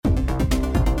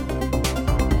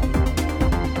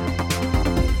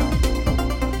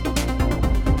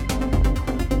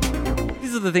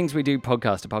Are the Things We Do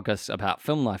podcast, a podcast about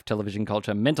film, life, television,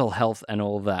 culture, mental health, and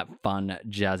all that fun,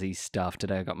 jazzy stuff.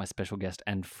 Today I got my special guest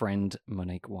and friend,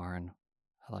 Monique Warren.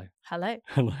 Hello. Hello.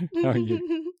 Hello. How are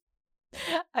you?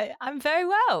 I'm very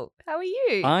well. How are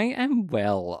you? I am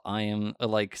well. I am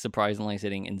surprisingly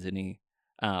sitting in Sydney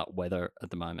weather at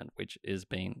the moment, which has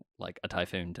been like a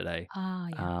typhoon today.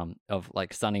 Yeah. Of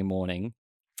like sunny morning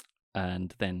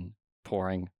and then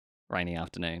pouring rainy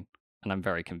afternoon, and I'm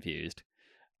very confused.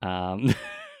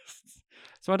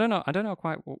 So I don't know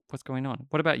quite what's going on.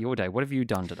 What about your day? What have you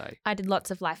done today? I did lots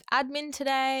of life admin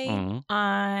today. Mhm.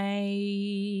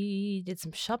 I did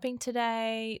some shopping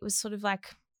today. It was sort of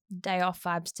like day off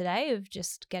vibes today of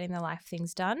just getting the life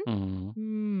things done.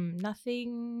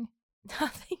 Nothing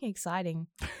exciting.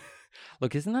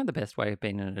 Look, isn't that the best way of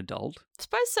being an adult?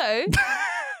 Suppose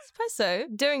so.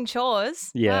 Doing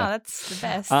chores. Yeah. Wow, that's the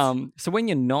best. So when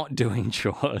you're not doing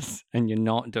chores and you're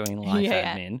not doing life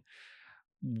admin,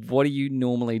 what are you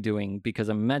normally doing? Because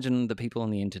I imagine the people on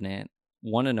the internet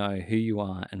want to know who you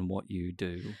are and what you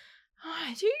do.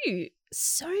 I do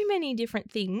so many different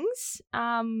things.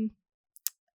 My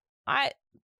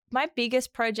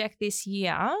biggest project this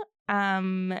year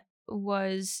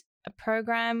was a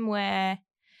program where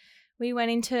we went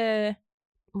into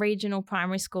regional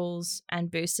primary schools and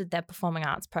boosted their performing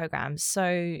arts programs.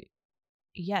 So,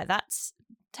 yeah, that's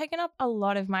taken up a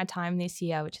lot of my time this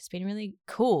year, which has been really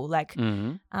cool. Like,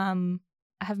 I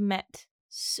have met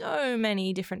so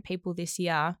many different people this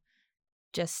year,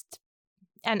 just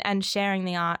and sharing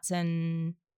the arts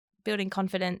and building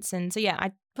confidence. And so, yeah,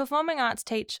 I performing arts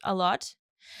teach a lot.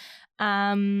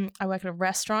 I work at a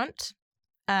restaurant.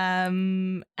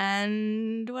 And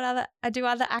I do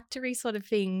other actory sort of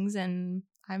things, and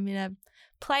I'm in a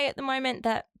play at the moment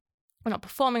that we're not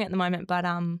performing at the moment, but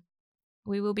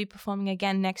we will be performing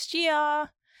again next year.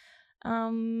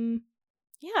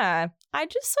 Yeah, I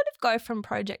just sort of go from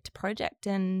project to project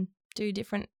and do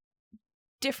different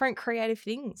creative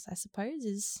things, I suppose,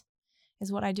 is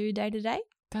what I do day to day.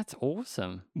 That's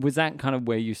awesome. Was that kind of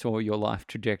where you saw your life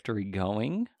trajectory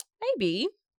going? Maybe.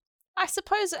 I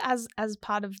suppose as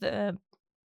part of the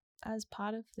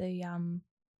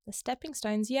stepping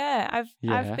stones,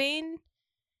 I've been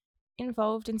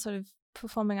involved in sort of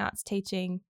performing arts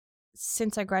teaching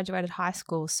since I graduated high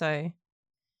school. So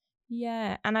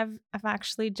yeah, and I've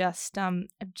actually just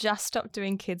stopped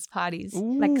doing kids parties.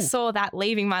 Ooh. Like saw that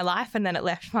leaving my life, and then it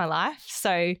left my life.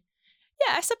 So yeah,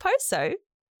 I suppose so.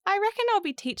 I reckon I'll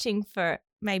be teaching for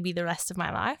maybe the rest of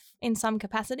my life in some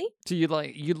capacity. So you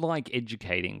like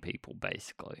educating people,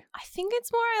 basically. I think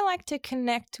it's more I like to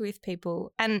connect with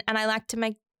people, and I like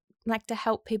to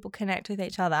help people connect with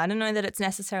each other. I don't know that it's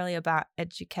necessarily about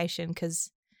education,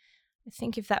 because I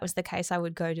think if that was the case, I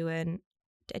would go to a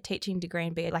teaching degree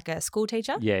and be like a school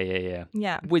teacher. Yeah.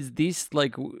 Was this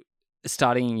like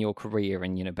starting your career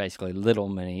and basically little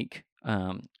Monique,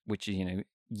 which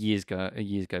years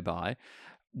go by?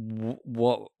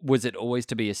 What was it always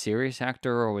to be a serious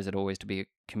actor, or was it always to be a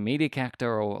comedic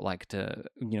actor, or like to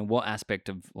what aspect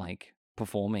of like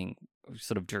performing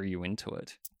sort of drew you into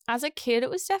it? As a kid, it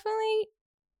was definitely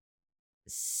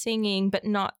singing, but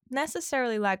not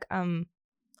necessarily like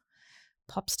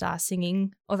pop star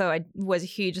singing, although I was a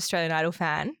huge Australian Idol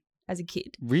fan as a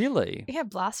kid. Really? Yeah,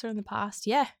 Blaster in the past.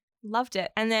 Yeah, loved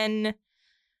it. And then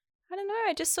I don't know,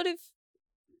 I just sort of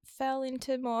fell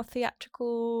into more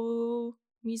theatrical,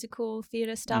 musical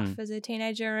theatre stuff as a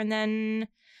teenager, and then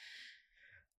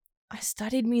I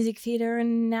studied music theatre,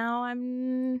 and now I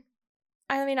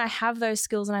have those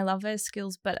skills and I love those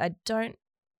skills, but I don't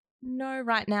know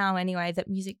right now anyway that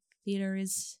music theatre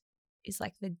is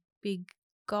like the big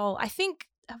goal. I think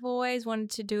I've always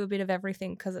wanted to do a bit of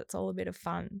everything because it's all a bit of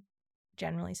fun,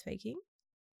 generally speaking.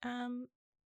 I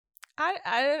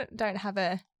don't have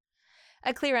a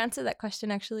clear answer to that question,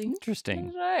 actually. Interesting. I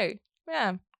don't know.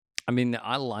 Yeah. I mean,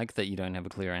 I like that you don't have a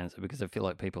clear answer, because I feel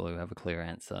like people who have a clear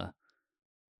answer,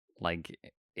 like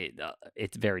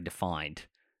it's very defined.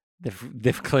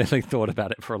 They've clearly thought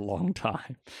about it for a long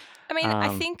time. I mean, I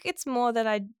think it's more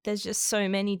that there's just so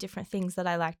many different things that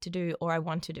I like to do or I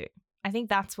want to do. I think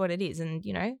that's what it is, and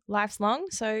life's long,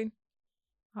 so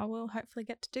I will hopefully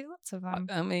get to do lots of them.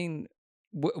 I mean,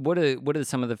 what are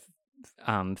some of the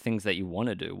things that you want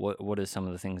to do? What are some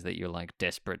of the things that you're like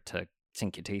desperate to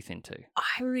sink your teeth into?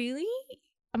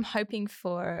 I'm hoping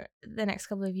for the next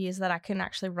couple of years that I can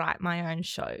actually write my own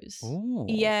shows. Ooh.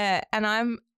 Yeah,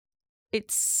 and it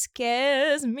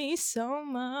scares me so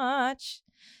much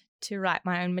to write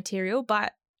my own material,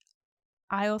 but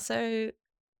I also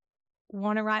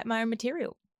want to write my own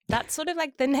material. That's sort of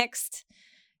like the next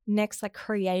like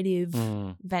creative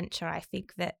venture. I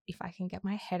think that if I can get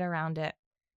my head around it,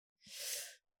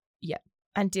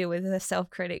 and deal with a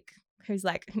self-critic who's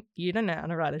like, you don't know how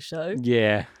to write a show,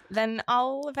 Yeah. then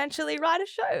I'll eventually write a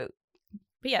show.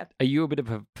 But yeah, Are you a bit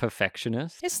of a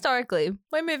perfectionist? historically,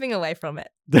 we're moving away from it.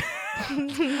 I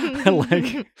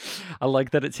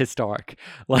like that it's historic.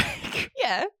 Like,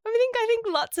 Yeah, I think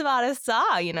lots of artists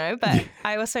are, but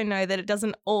I also know that it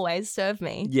doesn't always serve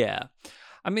me. yeah.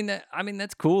 I mean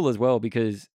that's cool as well,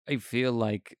 because I feel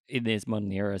like in this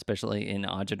modern era, especially in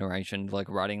our generation, like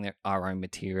writing our own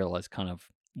material is kind of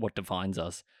what defines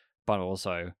us, but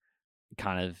also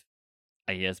kind of,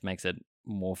 I guess, makes it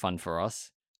more fun for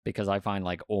us, because I find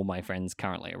like all my friends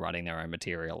currently are writing their own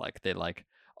material. Like they're like,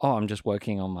 oh, I'm just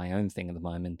working on my own thing at the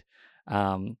moment.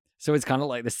 So it's kind of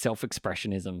like the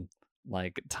self-expressionism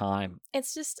like time.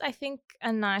 It's just, I think,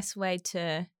 a nice way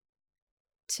to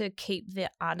keep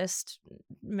the artist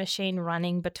machine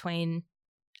running between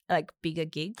like bigger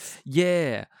gigs.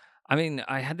 Yeah. I mean,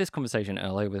 I had this conversation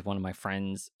earlier with one of my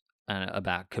friends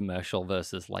about commercial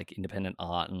versus like independent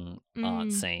art and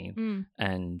art scene,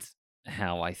 and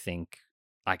how I think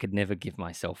I could never give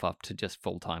myself up to just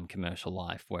full-time commercial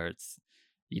life where it's,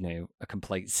 a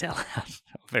complete sellout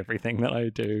of everything that I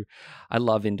do. I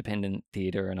love independent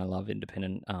theater and I love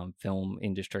independent film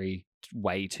industry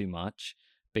way too much,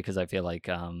 because I feel like,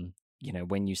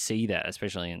 when you see that,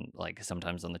 especially in like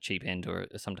sometimes on the cheap end or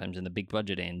sometimes in the big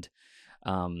budget end,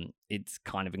 it's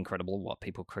kind of incredible what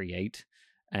people create.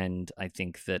 And I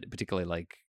think that particularly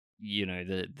like,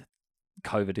 the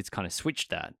COVID, it's kind of switched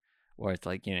that, where it's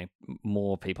like,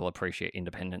 more people appreciate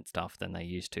independent stuff than they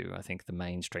used to. I think the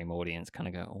mainstream audience kind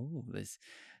of go, oh, there's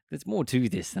more to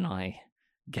this than I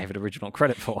gave it original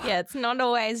credit for. Yeah, it's not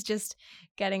always just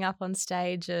getting up on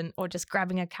stage or just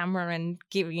grabbing a camera and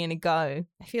giving it a go.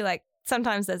 I feel like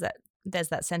sometimes there's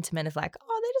that sentiment of like,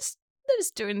 oh, they're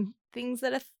just doing things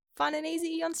that are fun and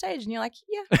easy on stage, and you're like,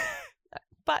 yeah.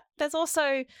 But there's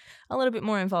also a little bit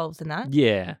more involved than that.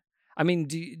 Yeah. I mean,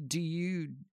 do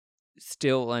you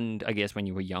still, and I guess when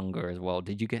you were younger as well,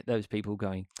 did you get those people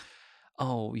going,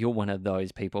 oh, you're one of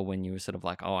those people when you were sort of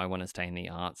like, oh, I want to stay in the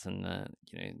arts and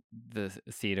the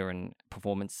theater and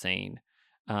performance scene?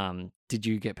 Did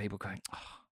you get people going,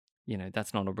 oh,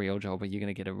 that's not a real job, or you're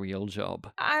going to get a real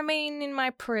job? I mean, in my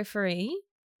periphery,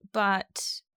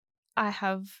 but I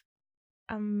have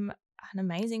an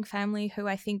amazing family who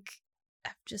I think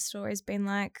have just always been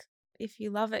like, if you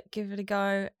love it, give it a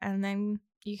go, and then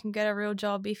you can get a real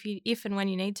job if and when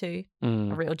you need to. A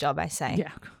real job, I say.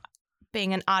 Yeah.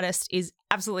 Being an artist is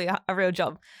absolutely a real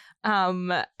job.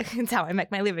 It's how I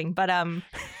make my living. But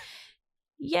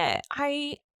yeah,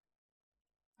 I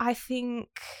think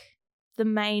the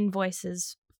main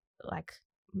voices, like,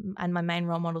 and my main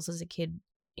role models as a kid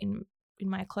in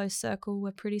my close circle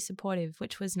were pretty supportive,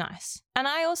 which was nice. And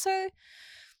I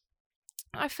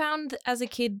found as a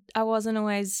kid I wasn't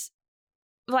always,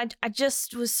 like, I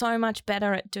just was so much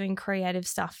better at doing creative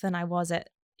stuff than I was at,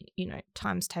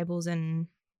 times tables and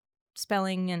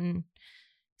spelling, and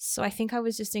so I think I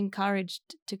was just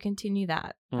encouraged to continue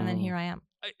that, and then here I am.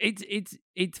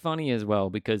 It's funny as well,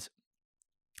 because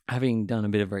having done a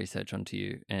bit of research onto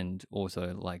you and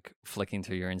also like flicking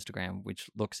through your Instagram, which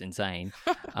looks insane.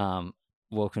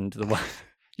 Welcome to the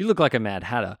you look like a Mad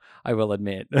Hatter, I will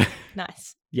admit.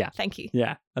 Nice. Yeah. Thank you.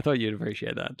 Yeah. I thought you'd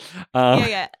appreciate that.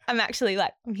 Yeah. I'm actually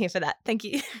like, I'm here for that. Thank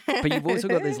you. But you've also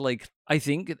got this, like, I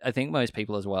think most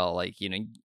people as well, like,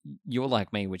 you're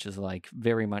like me, which is like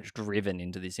very much driven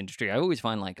into this industry. I always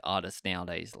find like artists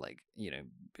nowadays, like,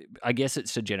 I guess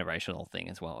it's a generational thing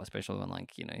as well, especially when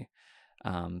like,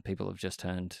 people have just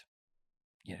turned,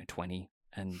 20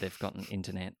 and they've gotten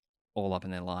internet all up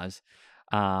in their lives.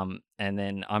 And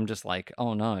then I'm just like,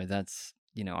 oh no, that's,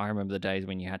 I remember the days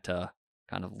when you had to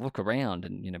kind of look around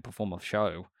and, perform a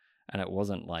show, and it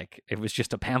wasn't like, it was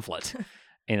just a pamphlet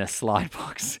in a slide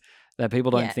box that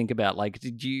people don't think about. Like,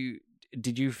 did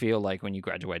you feel like when you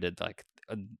graduated, like,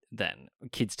 then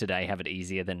kids today have it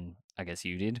easier than I guess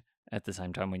you did at the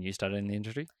same time when you started in the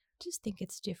industry? I just think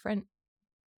it's different.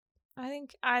 I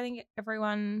think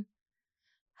everyone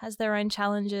has their own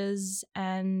challenges,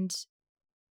 and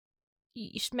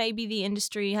maybe the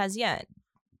industry has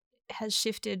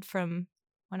shifted from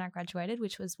when I graduated,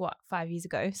 which was 5 years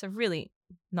ago. So really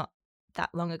not that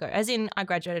long ago. As in, I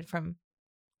graduated from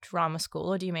drama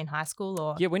school, or do you mean high school?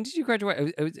 Or yeah, when did you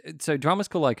graduate? So drama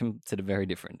school I consider very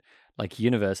different. Like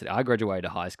university, I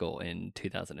graduated high school in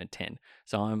 2010,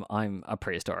 so I'm a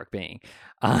prehistoric being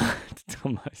to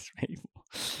most people.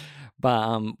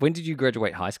 But when did you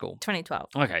graduate high school? 2012.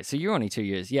 Okay, so you're only 2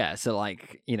 years. Yeah, so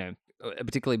like,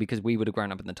 particularly because we would have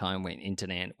grown up in the time when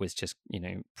internet was just,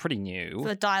 pretty new.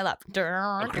 The dial-up.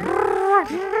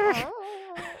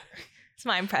 It's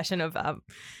my impression of,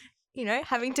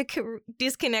 having to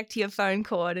disconnect your phone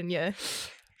cord and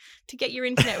to get your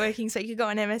internet working so you could go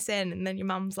on MSN, and then your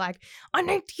mum's like, I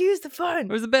need to use the phone.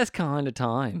 It was the best kind of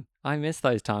time. I miss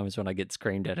those times when I get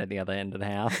screamed at the other end of the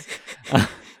house. I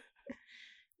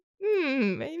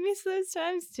miss those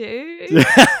times too.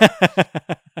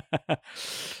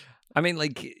 I mean,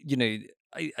 like,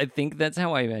 I think that's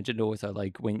how I imagined also,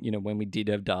 like, when we did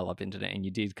have dial-up internet and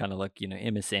you did kind of like,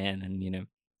 MSN and,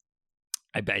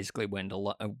 I basically went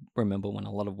I remember when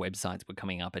a lot of websites were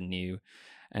coming up and new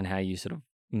and how you sort of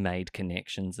made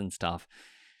connections and stuff.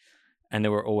 And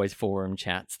there were always forum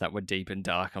chats that were deep and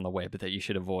dark on the web that you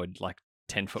should avoid, like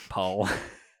 10-foot pole.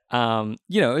 It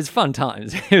was fun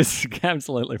times. It was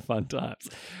absolutely fun times.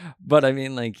 But I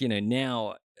mean, like,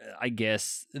 now I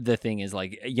guess the thing is,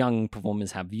 like, young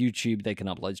performers have YouTube they can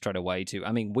upload straight away to.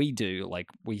 I mean, we do, like,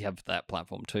 we have that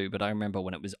platform too, but I remember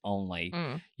when it was only,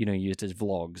 used as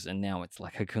vlogs, and now it's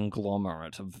like a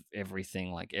conglomerate of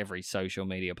everything. Like, every social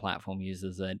media platform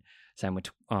uses it. Same with,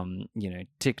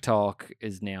 TikTok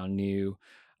is now new,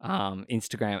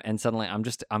 Instagram, and suddenly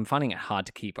I'm finding it hard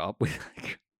to keep up with,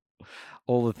 like,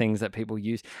 all the things that people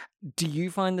use. Do you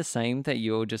find the same, that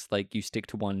you're just like, you stick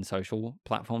to one social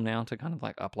platform now to kind of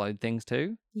like upload things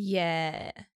to?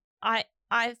 Yeah. I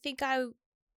think I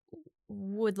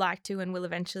would like to and will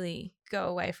eventually go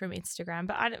away from Instagram,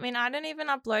 but I don't even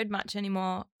upload much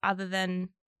anymore other than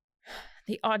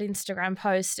the odd Instagram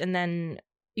post, and then,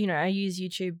 I use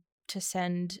YouTube to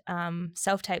send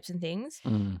self-tapes and things.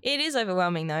 It is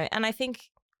overwhelming though, and I think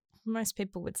most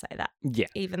people would say that. Yeah.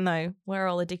 Even though we're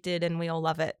all addicted and we all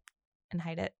love it and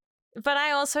hate it. But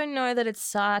I also know that it's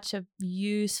such a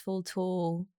useful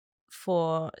tool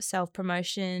for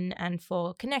self-promotion and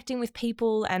for connecting with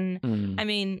people. And I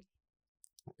mean,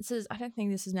 I don't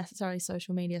think this is necessarily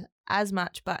social media as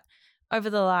much, but over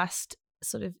the last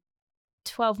sort of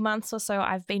 12 months or so,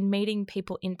 I've been meeting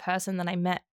people in person that I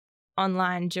met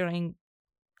online during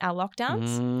our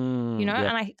lockdowns,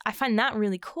 and I find that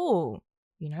really cool.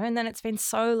 And then it's been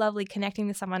so lovely connecting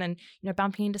with someone and,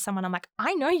 bumping into someone. I'm like,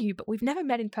 I know you, but we've never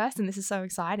met in person. This is so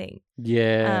exciting.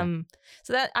 Yeah.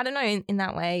 So that, I don't know, in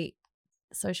that way,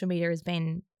 social media has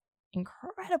been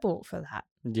incredible for that.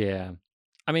 Yeah.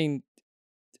 I mean,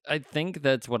 I think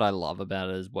that's what I love about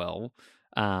it as well.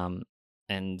 And,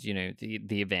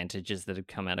 the advantages that have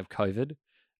come out of COVID,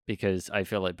 because I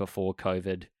feel like before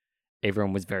COVID,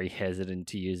 everyone was very hesitant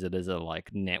to use it as a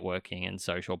like networking and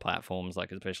social platforms,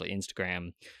 like especially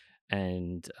Instagram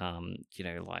and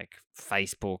like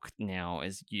Facebook now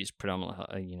is used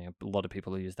predominantly. A lot of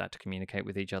people use that to communicate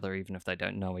with each other, even if they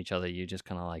don't know each other. You just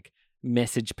kind of like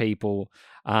message people.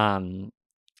 I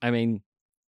mean,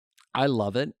 I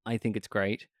love it. I think it's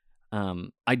great.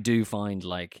 I do find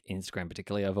like Instagram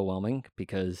particularly overwhelming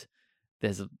because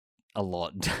there's a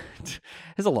lot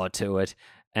there's a lot to it,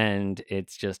 and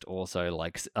it's just also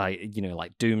like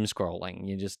like doom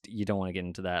scrolling. You don't want to get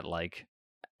into that like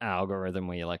algorithm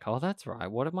where you're like, oh, that's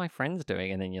right, what are my friends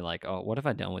doing, and then you're like, oh, what have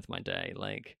I done with my day?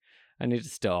 Like, I need to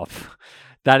stop.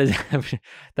 That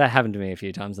happened to me a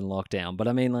few times in lockdown. But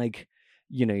I mean, like,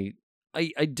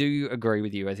 I do agree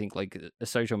with you. I think like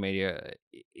social media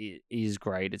is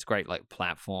great. It's a great like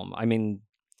platform. I mean,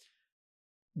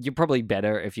 you're probably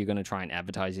better if you're going to try and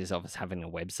advertise yourself as having a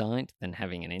website than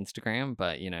having an Instagram.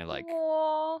 But, like...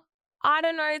 Well, I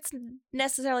don't know. It's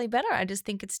necessarily better. I just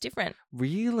think it's different.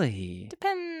 Really?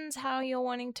 Depends how you're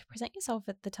wanting to present yourself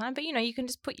at the time. But, you can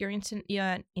just put your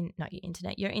Instagram,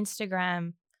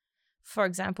 for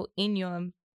example, in your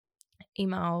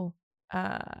email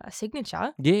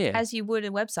signature. Yeah. As you would a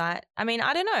website. I mean,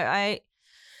 I don't know.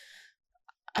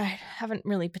 I haven't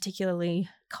really particularly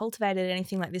cultivated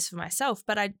anything like this for myself,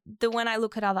 but when I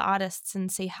look at other artists and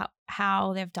see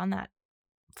how they've done that,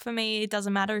 for me, it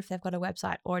doesn't matter if they've got a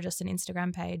website or just an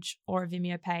Instagram page or a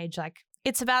Vimeo page. Like,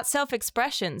 it's about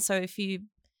self-expression. So if you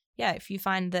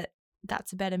find that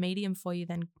that's a better medium for you,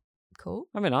 then cool.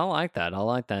 I mean, I like that. I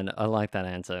like that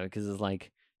answer, because it's like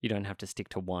you don't have to stick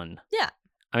to one. Yeah.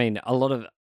 I mean, a lot of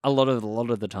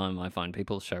the time I find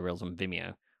people show reels on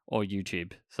Vimeo or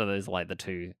YouTube. So there's like the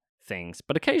two things.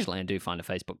 But occasionally I do find a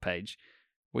Facebook page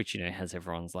which, has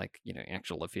everyone's like,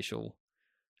 actual official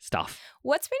stuff.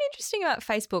 What's been interesting about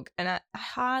Facebook, and I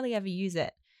hardly ever use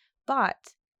it,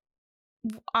 but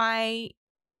I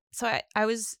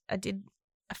did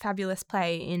a fabulous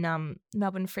play in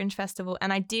Melbourne Fringe Festival,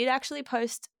 and I did actually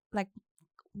post like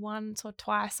once or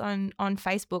twice on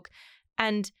Facebook,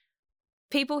 and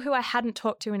people who I hadn't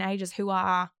talked to in ages, who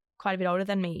are quite a bit older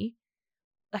than me,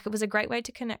 like, it was a great way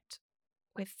to connect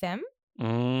with them.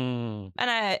 And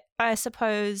I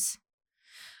suppose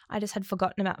I just had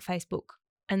forgotten about Facebook,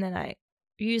 and then I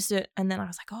used it, and then I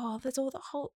was like, oh, there's a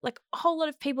whole lot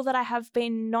of people that I have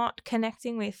been not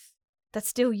connecting with that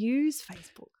still use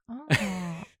Facebook. Oh.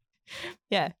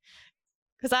 Yeah.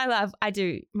 Because I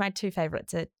do, my two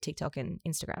favorites are TikTok and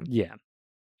Instagram. Yeah.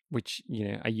 Which,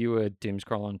 are you a doom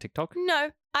scroller on TikTok? No,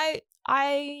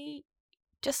 I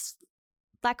just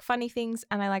like funny things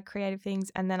and I like creative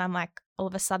things, and then I'm like, all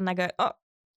of a sudden I go, oh,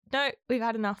 no, we've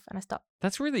had enough, and I stop.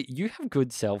 That's really, you have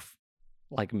good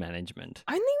management.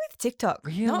 Only with TikTok,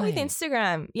 really? Not with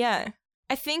Instagram. Yeah.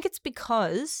 I think it's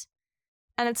because,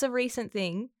 and it's a recent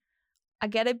thing, I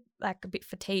get a bit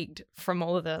fatigued from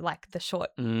all of the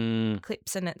short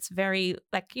clips, and it's very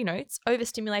it's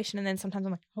overstimulation, and then sometimes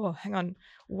I'm like, oh, hang on,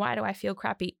 why do I feel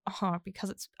crappy? Oh,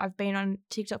 because I've been on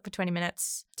TikTok for 20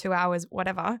 minutes, 2 hours,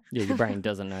 whatever. Yeah, your brain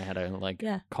doesn't know how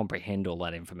to comprehend all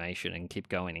that information and keep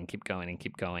going and keep going and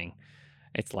keep going.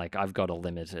 It's like I've got to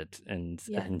limit it and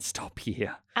stop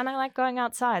here. And I like going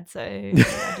outside, so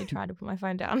I do try to put my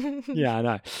phone down. Yeah, I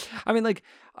know. I mean,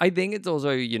 I think it's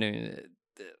also,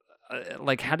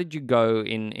 how did you go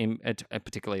in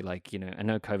particularly I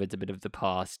know COVID's a bit of the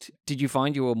past. Did you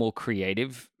find you were more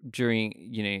creative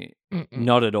during,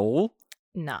 not at all?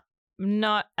 No,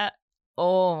 not at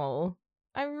all.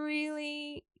 I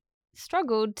really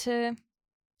struggled to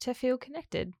feel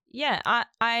connected. Yeah,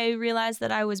 I realized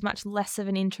that I was much less of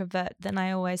an introvert than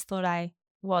I always thought I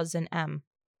was and am.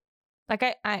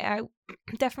 I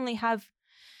definitely have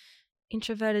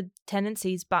introverted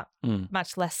tendencies, but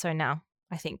much less so now,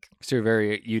 I think. So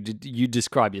you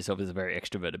describe yourself as a very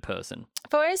extroverted person.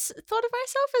 I've always thought of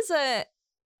myself as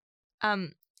a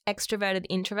extroverted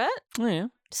introvert. Oh, yeah.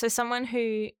 So someone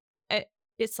who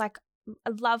it's like I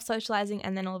love socializing,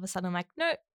 and then all of a sudden I'm like,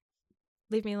 no,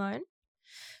 leave me alone.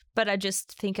 But I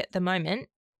just think at the moment,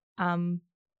 I'm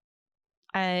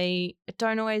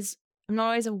not always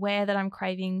aware that I'm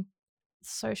craving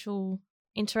social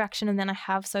interaction, and then I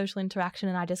have social interaction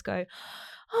and I just go,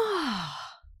 oh,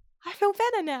 I feel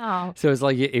better now. So it's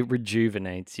like it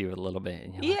rejuvenates you a little bit.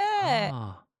 And you're yeah. like,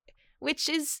 oh. Which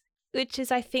is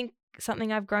I think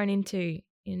something I've grown into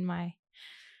in my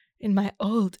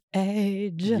old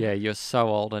age. Yeah, you're so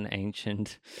old and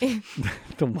ancient.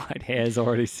 The white hair's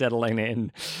already settling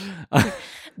in.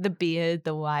 The beard,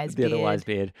 the wise beard. The wise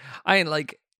beard. I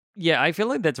feel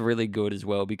like that's really good as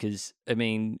well because, I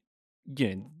mean,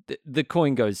 the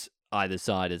coin goes either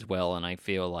side as well, and I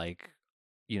feel like,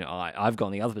 I've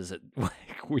gone the opposite way,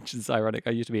 which is ironic.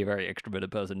 I used to be a very extroverted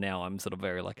person. Now I'm sort of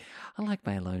very I like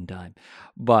my alone time.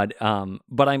 But I'm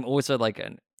also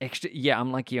an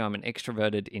I'm like you. I'm an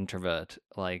extroverted introvert.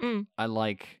 I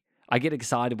get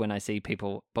excited when I see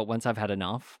people, but once I've had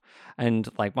enough, and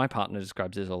my partner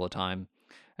describes this all the time,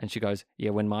 and she goes,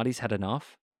 yeah, when Marty's had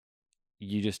enough,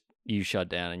 you shut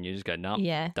down and you just go, nope,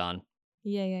 done.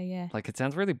 Yeah. It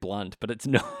sounds really blunt, but it's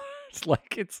not.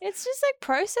 It's just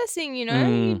processing,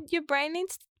 your brain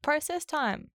needs process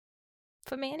time.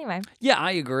 For me anyway. Yeah,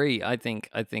 I agree. I think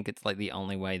it's the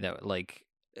only way that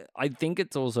I think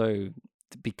it's also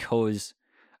because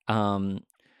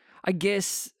I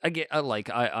guess I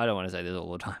don't want to say this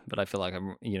all the time, but I feel like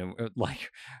I'm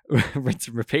rinse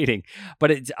and repeating.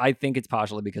 But I think it's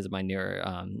partially because of my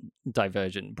neuro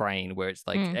divergent brain, where it's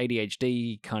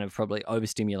ADHD kind of probably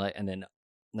overstimulate and then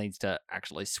needs to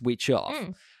actually switch off.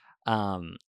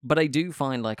 But I do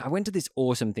find I went to this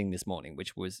awesome thing this morning,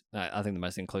 which was I think the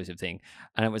most inclusive thing,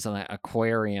 and it was an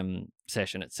aquarium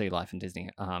session at Sea Life in Disney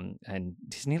and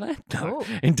Disneyland,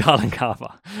 in Darling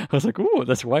Harbour. I was like, "Ooh,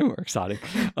 that's way more exciting."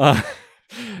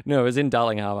 No, it was in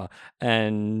Darling Harbour,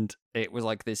 and it was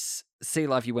this Sea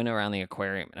Life. You went around the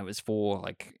aquarium, and it was for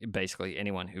basically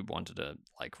anyone who wanted to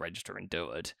register and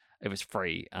do it. It was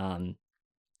free.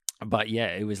 But yeah,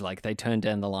 it was they turned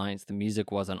down the lights, the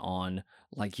music wasn't on.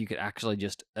 You could actually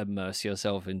just immerse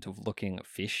yourself into looking at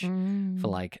fish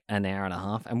for an hour and a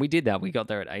half. And we did that. We got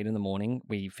there at 8 a.m.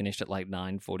 We finished at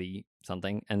 9:40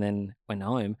 something and then went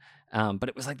home. But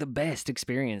it was the best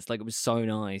experience. It was so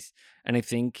nice. And I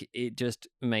think it just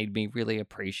made me really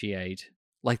appreciate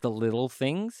the little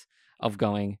things of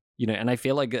going, and I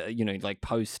feel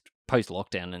post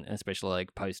lockdown, and especially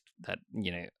post that,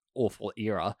 awful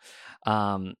era,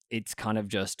 it's kind of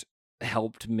just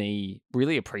helped me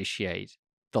really appreciate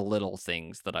the little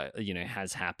things that I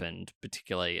has happened,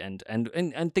 particularly and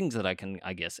things that I can,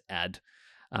 I guess, add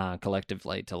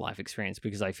collectively to life experience,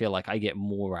 because I feel I get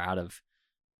more out of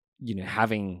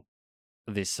having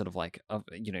this sort of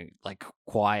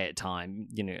quiet time,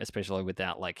 especially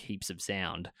without heaps of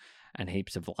sound and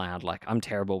heaps of loud. I'm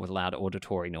terrible with loud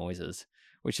auditory noises,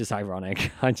 which is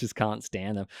ironic. I just can't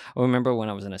stand them. I remember when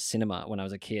I was in a cinema when I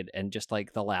was a kid, and just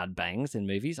the loud bangs in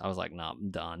movies, I was like, nah, I'm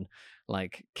done.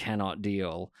 like cannot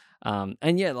deal.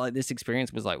 And yeah, like this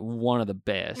experience was like one of the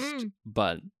best,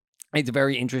 but it's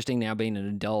very interesting now being an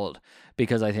adult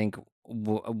because I think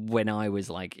when I was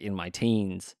like in my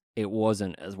teens, it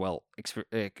wasn't as well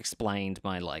explained.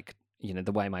 My like,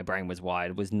 the way my brain was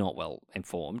wired was not well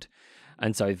informed.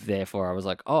 And so therefore I was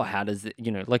like, oh, how does it,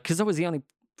 like, because I was the only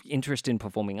interest in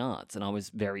performing arts and I was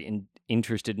very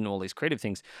interested in all these creative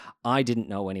things. I didn't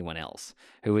know anyone else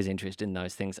who was interested in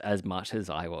those things as much as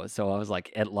I was. So I was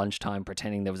like at lunchtime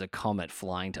pretending there was a comet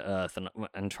flying to Earth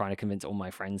and trying to convince all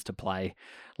my friends to play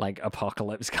like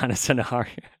apocalypse kind of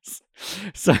scenarios.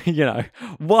 So,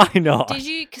 why not? Did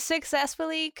you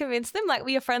successfully convince them? Like, were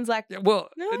your friends like, well,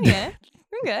 oh, yeah,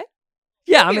 okay.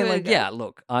 Yeah, I mean, like, yeah,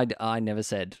 look, I never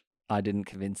said I didn't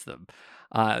convince them.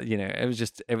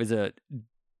 It was a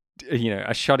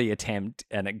shoddy attempt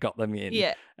and it got them in.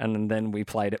 Yeah. And then we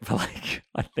played it for like,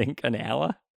 I think an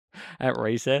hour at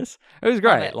recess. It was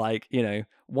great. Like,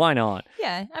 why not?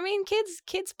 Yeah. I mean,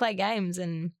 kids play games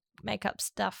and make up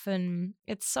stuff and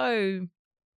kids are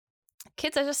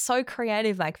just so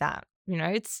creative like that.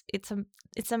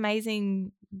 It's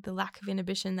amazing the lack of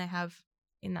inhibition they have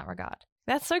in that regard.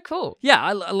 That's so cool. Yeah,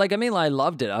 I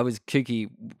loved it. I was kooky,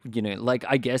 like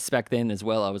I guess back then as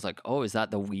well. I was like, oh, is that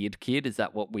the weird kid? Is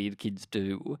that what weird kids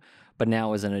do? But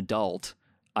now as an adult,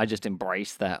 I just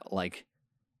embrace that like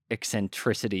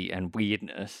eccentricity and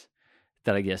weirdness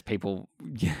that I guess people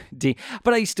do.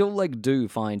 But I still like do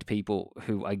find people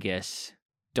who I guess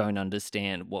don't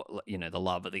understand what, the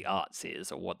love of the arts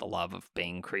is or what the love of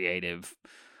being creative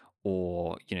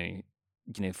or,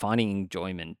 finding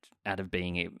enjoyment out of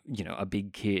being a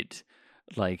big kid.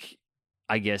 Like,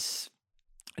 I guess,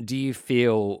 do you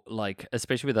feel like,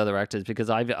 especially with other actors, because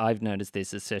I've noticed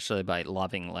this, especially by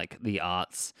loving like the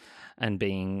arts and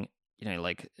being,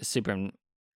 like super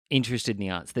interested in the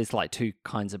arts. There's like two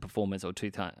kinds of performers or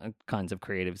two kinds of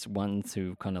creatives. Ones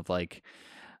who kind of like,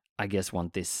 I guess,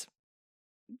 want this,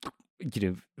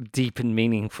 deep and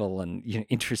meaningful and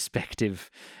introspective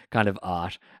kind of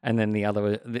art, and then the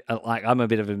other, like I'm a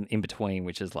bit of an in between,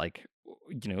 which is like,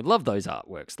 love those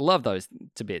artworks, love those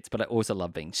to bits, but I also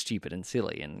love being stupid and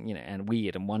silly and and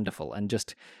weird and wonderful and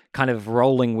just kind of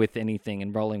rolling with anything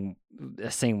and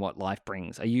seeing what life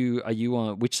brings. Are you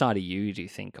on which side are you? Do you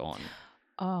think on?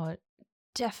 Oh,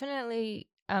 definitely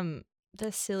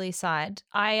the silly side.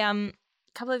 I a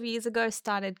couple of years ago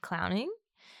started clowning.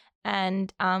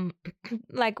 And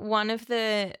like one of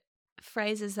the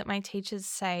phrases that my teachers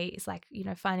say is like,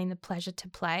 finding the pleasure to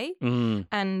play.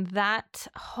 And that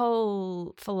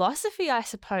whole philosophy, I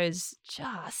suppose,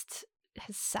 just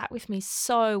has sat with me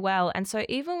so well. And so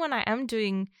even when I am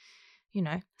doing,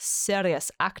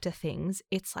 serious actor things,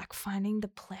 it's like finding the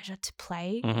pleasure to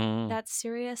play that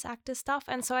serious actor stuff.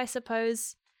 And so I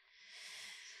suppose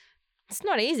it's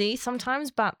not easy sometimes,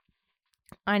 but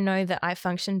I know that I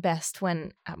function best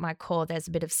when at my core there's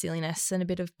a bit of silliness and a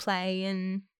bit of play,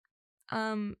 and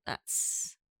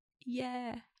that's,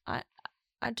 yeah, I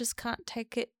just can't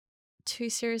take it too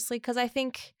seriously because I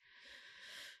think,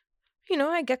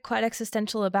 I get quite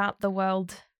existential about the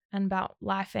world and about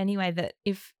life anyway, that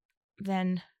if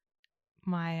then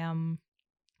my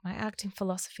my acting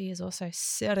philosophy is also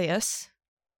serious,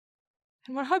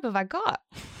 and what hope have I got?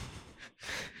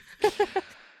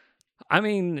 I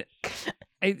mean,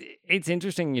 it's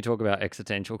interesting you talk about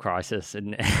existential crisis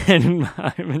and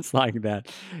moments like that,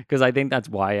 because I think that's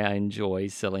why I enjoy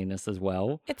silliness as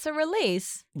well. It's a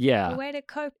release. Yeah. A way to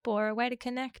cope or a way to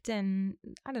connect, and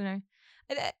I don't know.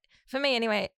 For me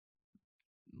anyway,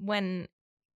 when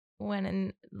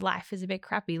life is a bit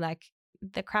crappy, like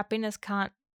the crappiness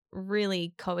can't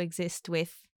really coexist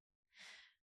with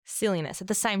silliness at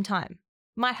the same time.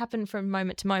 Might happen from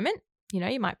moment to moment.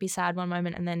 You might be sad one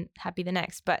moment and then happy the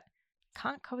next, but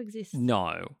can't coexist.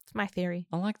 No. It's my theory.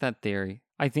 I like that theory.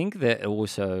 I think that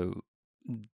also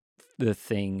the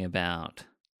thing about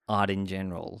art in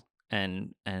general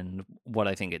and what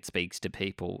I think it speaks to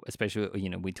people, especially,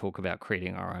 we talk about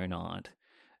creating our own art,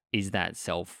 is that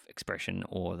self-expression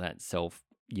or that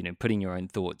putting your own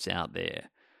thoughts out there,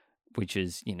 which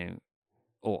is,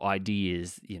 or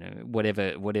ideas,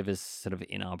 whatever's sort of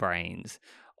in our brains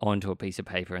onto a piece of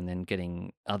paper and then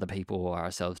getting other people or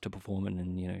ourselves to perform it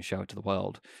and, show it to the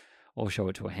world or show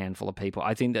it to a handful of people.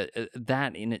 I think that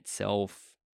that in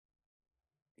itself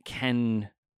can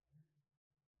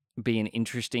be an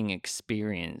interesting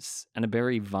experience and a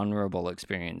very vulnerable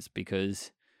experience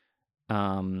because,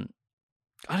 I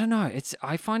don't know,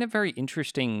 I find it very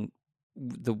interesting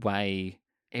the way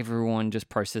everyone just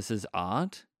processes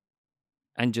art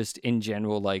and just in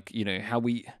general, like,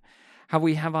 how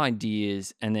we have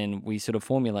ideas and then we sort of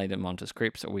formulate them onto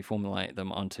scripts, or we formulate them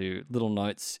onto little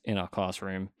notes in our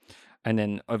classroom. And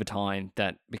then over time,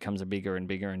 that becomes a bigger and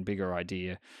bigger and bigger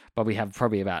idea. But we have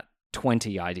probably about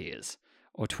 20 ideas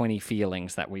or 20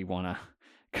 feelings that we want to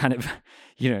kind of,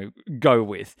 go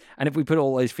with. And if we put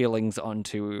all those feelings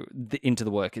into the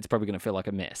work, it's probably going to feel like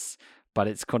a mess. But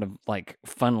it's kind of like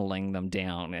funneling them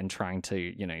down and trying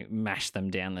to, mash them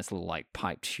down this little like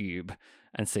pipe tube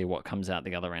and see what comes out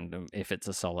the other end if it's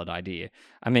a solid idea.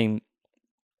 I mean,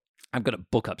 I've got a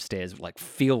book upstairs like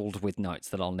filled with notes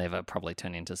that I'll never probably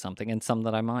turn into something, and some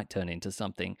that I might turn into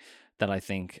something that I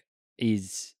think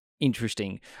is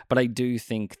interesting. But I do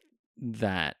think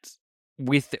that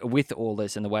with all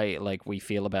this and the way like we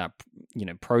feel about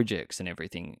projects and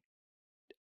everything,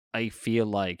 I feel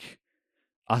like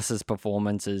us as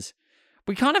performances,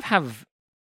 we kind of have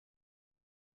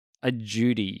a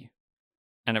duty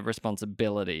and a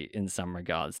responsibility in some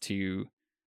regards to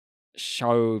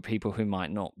show people who might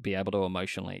not be able to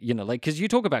emotionally, because you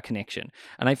talk about connection,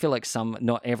 and I feel like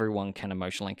not everyone can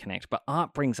emotionally connect, but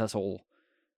art brings us all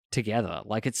together.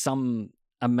 Like it's some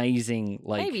amazing,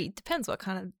 like maybe it depends what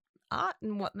kind of art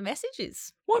and what the message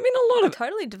is. Well, I mean, a lot of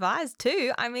totally devised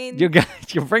too. I mean,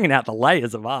 you're bringing out the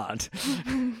layers of art.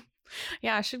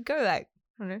 Yeah, I should go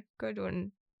go do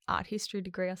an art history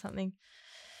degree or something.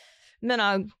 And then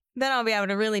I'll be able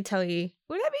to really tell you.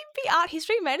 Would that be art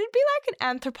history? Maybe it'd be like an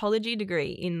anthropology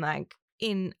degree in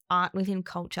art within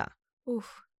culture.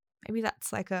 Oof, maybe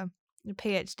that's like a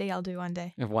PhD I'll do one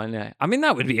day. One day. I mean,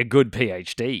 that would be a good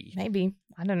PhD. Maybe.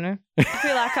 I don't know.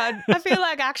 I feel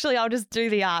like actually I'll just do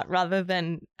the art rather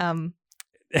than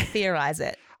theorize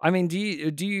it. I mean, do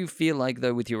you feel like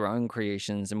though with your own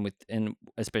creations and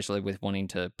especially with wanting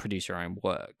to produce your own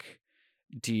work,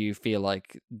 do you feel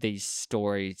like these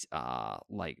stories are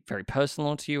like very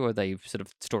personal to you, or are they sort of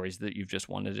stories that you've just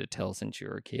wanted to tell since you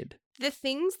were a kid? The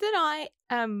things that I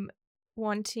am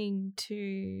wanting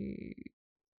to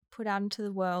put out into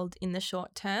the world in the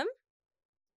short term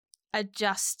are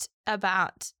just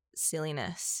about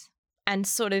silliness and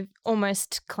sort of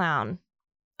almost clown.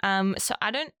 So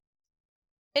I don't.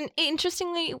 And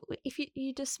interestingly, if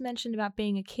you just mentioned about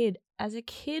being a kid, as a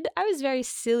kid, I was very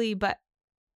silly, but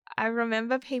I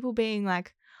remember people being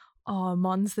like, oh,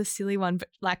 Mon's the silly one, but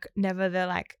like never the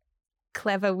like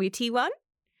clever, witty one.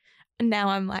 And now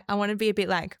I'm like, I want to be a bit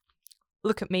like,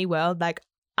 look at me, world. Like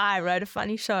I wrote a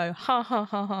funny show. Ha, ha,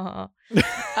 ha, ha,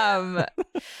 ha.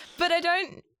 But I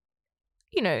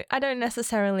don't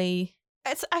necessarily,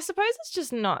 I suppose it's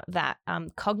just not that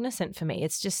cognizant for me.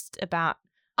 It's just about,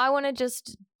 I want to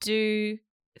just do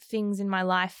things in my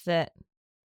life that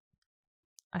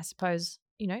I suppose,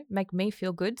 make me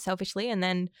feel good selfishly. And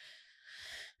then,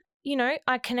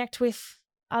 I connect with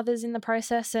others in the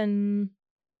process and,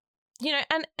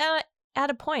 and at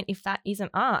a point, if that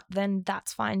isn't art, then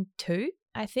that's fine too,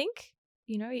 I think,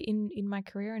 in my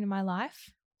career and in my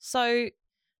life. So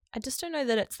I just don't know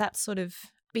that it's that sort of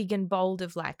big and bold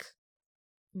of like,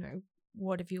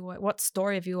 what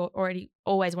story have you already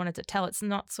always wanted to tell? It's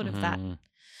not sort of that.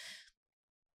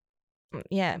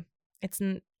 Yeah,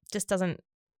 just doesn't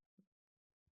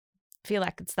feel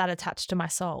like it's that attached to my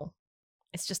soul.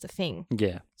 It's just a thing.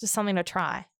 Yeah. It's just something to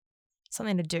try,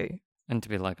 something to do. And to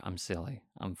be like, I'm silly,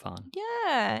 I'm fun.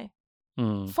 Yeah.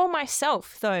 For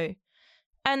myself though.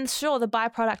 And sure, the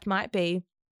byproduct might be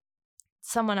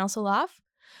someone else will laugh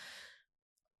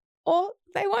or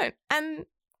they won't. And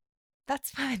that's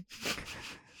fine.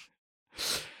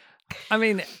 I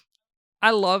mean,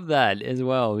 I love that as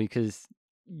well because,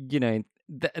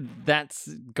 that's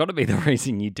got to be the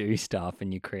reason you do stuff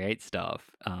and you create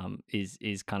stuff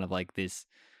is kind of like this,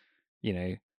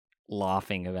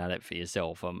 laughing about it for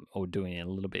yourself or doing it a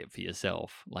little bit for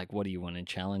yourself. Like, what do you want to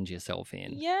challenge yourself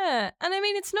in? Yeah. And I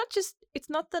mean, it's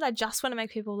not that I just want to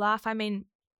make people laugh. I mean,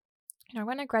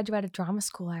 when I graduated drama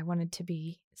school, I wanted to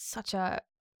be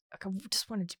I just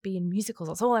wanted to be in musicals.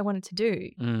 That's all I wanted to do.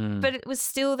 But it was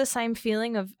still the same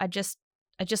feeling of I just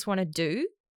want to do.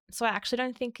 So I actually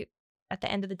don't think at the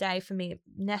end of the day for me it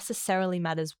necessarily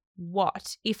matters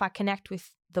what. If I connect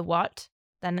with the what,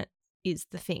 then it is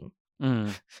the thing.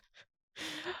 I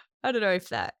don't know if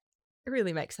that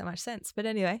really makes so much sense. But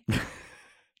anyway, it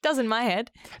does in my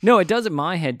head. No, it does in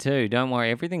my head too. Don't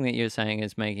worry. Everything that you're saying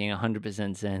is making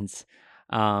 100% sense.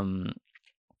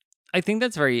 I think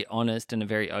that's very honest and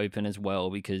very open as well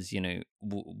because,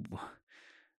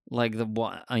 like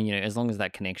as long as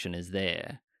that connection is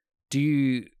there, do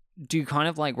you kind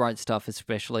of like write stuff,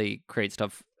 especially create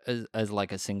stuff as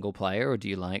like a single player, or do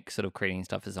you like sort of creating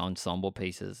stuff as ensemble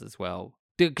pieces as well?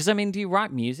 Because, do you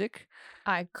write music?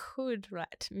 I could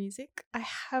write music. I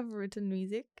have written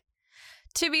music.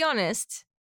 To be honest,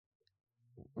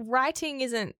 writing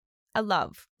isn't a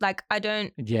love. Like,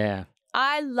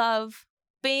 I love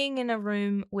being in a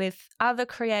room with other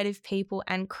creative people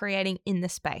and creating in the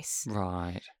space.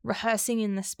 Right. Rehearsing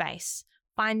in the space,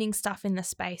 finding stuff in the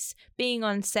space, being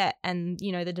on set and,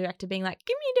 the director being like,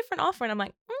 give me a different offer. And I'm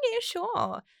like, yeah,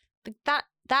 sure.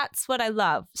 That's what I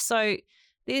love. So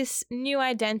this new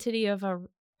identity of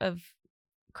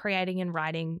creating and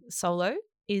writing solo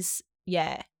is,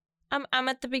 I'm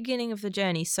at the beginning of the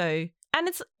journey. So, and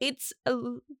it's a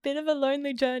bit of a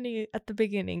lonely journey at the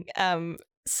beginning.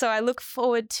 So I look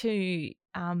forward to,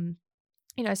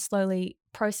 slowly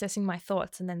processing my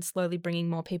thoughts and then slowly bringing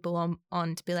more people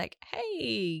on to be like,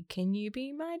 hey, can you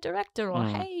be my director? Or,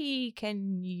 hey,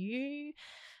 can you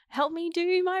help me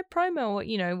do my promo?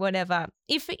 Or, whatever.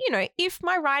 If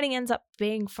my writing ends up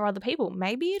being for other people,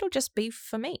 maybe it'll just be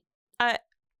for me. But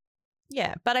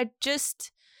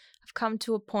I've come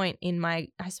to a point in my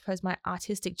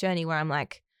artistic journey where I'm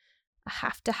like, I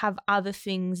have to have other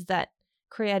things that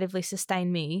creatively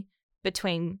sustain me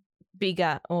between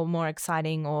bigger or more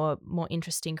exciting or more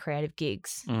interesting creative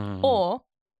gigs or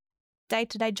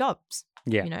day-to-day jobs.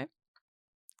 Yeah.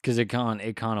 Because it can't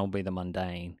all be the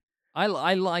mundane. I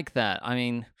like that. I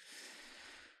mean,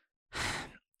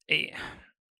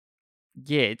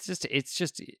 it's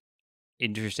just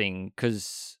interesting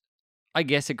because I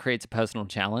guess it creates a personal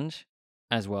challenge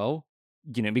as well.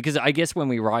 Because I guess when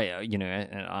we write,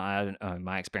 and I don't know,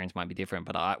 my experience might be different,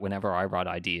 but whenever I write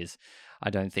ideas, I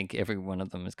don't think every one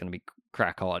of them is going to be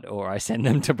crack hot, or I send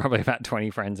them to probably about 20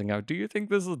 friends and go, do you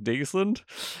think this is decent?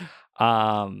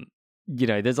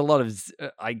 There's a lot of,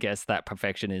 I guess, that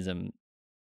perfectionism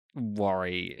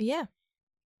worry. Yeah.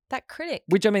 That critic.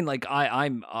 Which, I mean, like,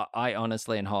 I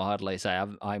honestly and wholeheartedly say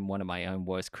I'm one of my own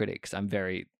worst critics. I'm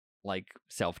very, like,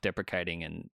 self-deprecating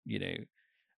and,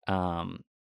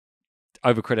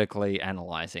 overcritically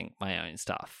analyzing my own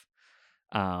stuff.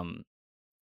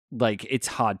 Like, it's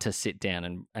hard to sit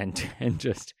down and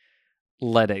just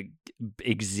let it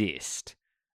exist.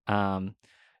 Do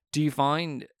you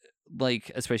find,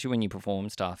 like, especially when you perform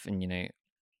stuff and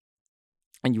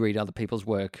and you read other people's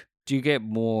work, do you get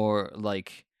more,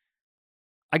 like,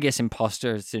 I guess,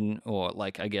 imposter or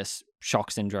like, I guess,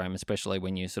 shock syndrome, especially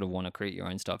when you sort of want to create your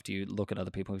own stuff? Do you look at other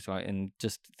people's work and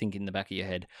just think in the back of your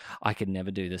head, I could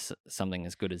never do something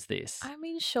as good as this? I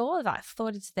mean, sure, that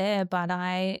thought is there, but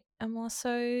I am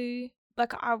also,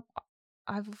 like,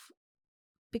 I've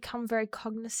become very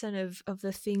cognizant of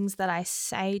the things that I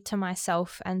say to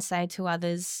myself and say to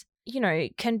others,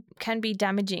 can be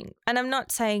damaging. And I'm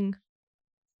not saying,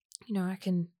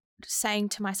 saying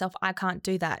to myself, I can't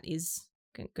do that is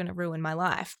going to ruin my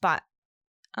life. But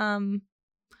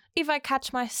if I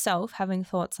catch myself having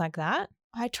thoughts like that,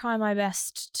 I try my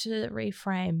best to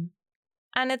reframe.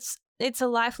 And it's a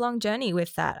lifelong journey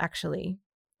with that, actually.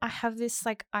 I have this,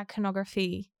 like,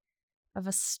 iconography of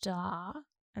a star.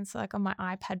 And so, like, on my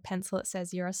iPad pencil, it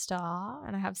says, you're a star.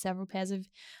 And I have several pairs of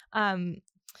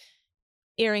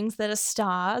earrings that are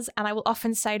stars. And I will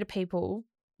often say to people,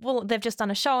 well, they've just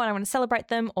done a show and I want to celebrate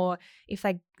them. Or if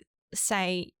they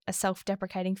say a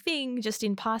self-deprecating thing just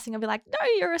in passing, I'll be like, no,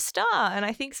 you're a star. And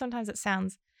I think sometimes it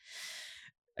sounds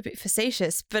a bit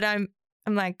facetious, but I'm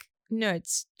like, no,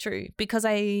 it's true, because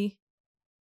I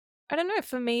don't know,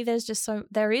 for me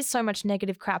there is so much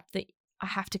negative crap that I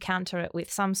have to counter it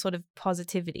with some sort of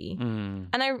positivity. And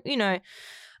I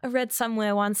read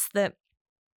somewhere once that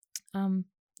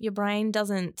your brain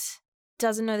doesn't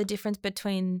know the difference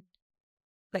between,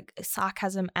 like,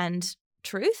 sarcasm and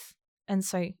truth. And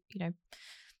so,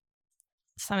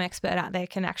 some expert out there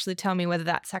can actually tell me whether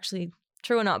that's actually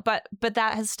true or not. But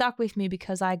that has stuck with me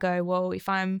because I go, well, if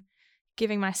I'm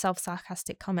giving myself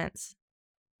sarcastic comments,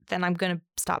 then I'm going to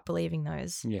start believing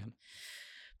those. Yeah.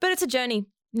 But it's a journey.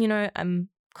 I'm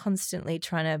constantly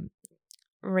trying to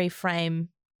reframe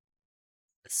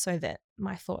so that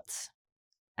my thoughts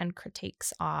and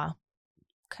critiques are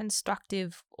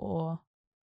constructive or,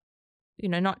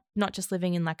 not just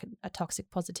living in, like, a toxic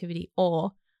positivity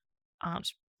or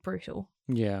aren't brutal.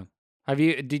 Yeah.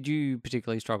 Did you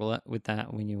particularly struggle with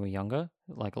that when you were younger?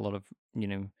 Like, a lot of,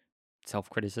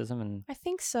 self-criticism and... I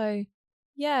think so.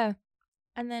 Yeah.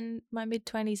 And then my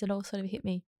mid-20s, it all sort of hit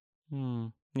me.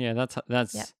 Yeah, that's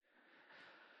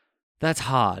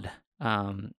hard.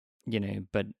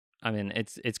 But I mean,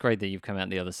 it's great that you've come out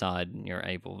the other side and you're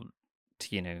able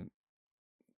to,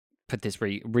 put this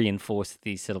reinforce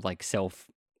these sort of, like, self,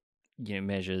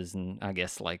 measures and, I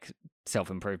guess, like,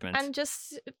 self-improvement. And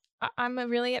just, I'm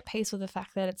really at peace with the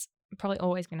fact that it's probably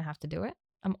always going to have to do it.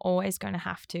 I'm always going to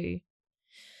have to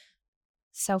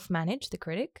self-manage the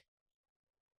critic,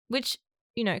 which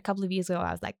a couple of years ago,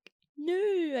 I was like, no,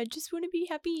 I just want to be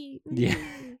happy. Yeah.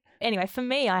 Anyway, for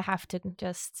me, I have to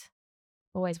just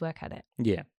always work at it.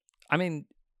 Yeah. I mean,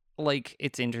 like,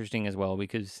 it's interesting as well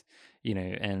because,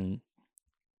 and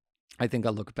I think I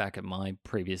look back at my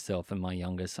previous self and my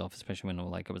younger self, especially when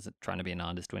I was trying to be an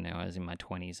artist when I was in my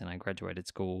 20s and I graduated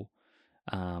school,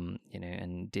 and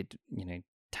did,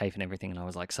 TAFE and everything. And I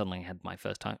was like, suddenly had my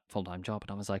first full-time job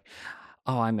and I was like,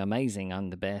 oh, I'm amazing.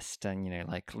 I'm the best. And,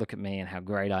 like, look at me and how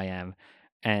great I am.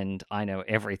 And I know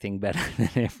everything better than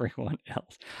everyone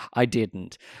else. I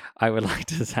didn't. I would like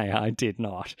to say I did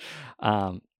not.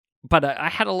 But I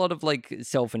had a lot of like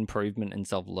self-improvement and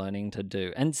self-learning to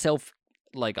do, and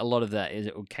like a lot of that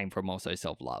came from also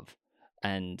self-love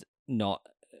and not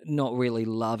really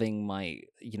loving my,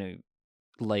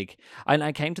 like, and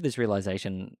I came to this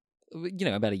realization,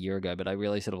 about a year ago, but I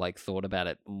really sort of like thought about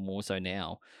it more so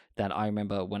now that I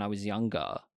remember when I was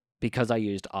younger, because I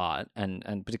used art and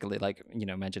particularly like,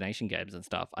 imagination games and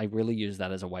stuff, I really used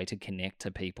that as a way to connect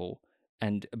to people.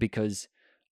 And because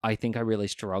I think I really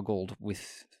struggled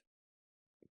with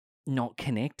not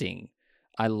connecting.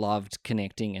 I loved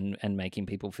connecting and making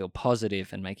people feel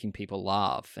positive and making people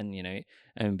laugh and,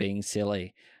 and being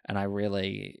silly. And I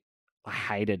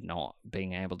hated not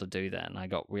being able to do that. And I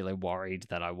got really worried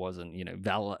that I wasn't,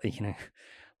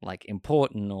 like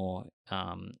important or,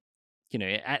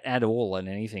 at all in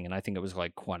anything. And I think it was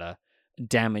like quite a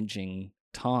damaging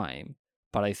time.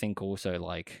 But I think also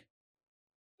like,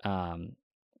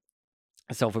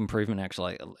 self-improvement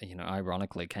actually,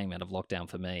 ironically came out of lockdown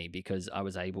for me because I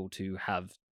was able to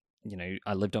have,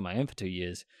 I lived on my own for 2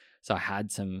 years. So I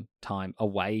had some time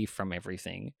away from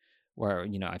everything where,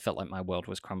 I felt like my world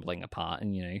was crumbling apart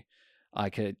and, I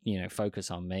could, focus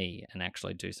on me and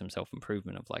actually do some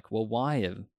self-improvement of like, well, why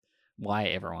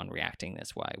everyone reacting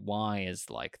this way? Why is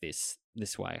like this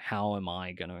way? How am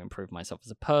I going to improve myself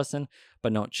as a person,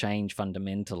 but not change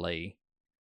fundamentally,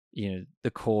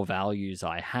 the core values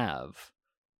I have,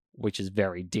 which is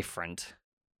very different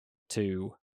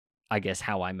to, I guess,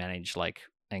 how I manage like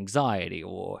anxiety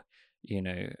or,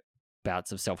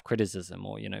 bouts of self-criticism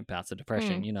or, bouts of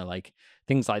depression, like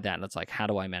things like that. And it's like, how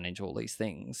do I manage all these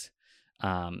things?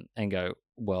 And go,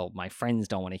 well, my friends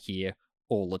don't want to hear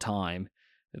all the time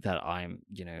that I'm,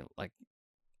 like,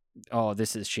 oh,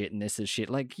 this is shit and this is shit.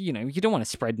 Like, you don't want to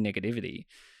spread negativity.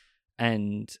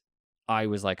 And I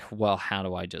was like, well, how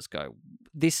do I just go,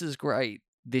 this is great.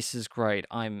 This is great.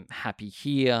 I'm happy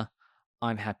here.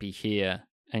 I'm happy here.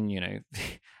 And,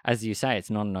 as you say,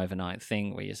 it's not an overnight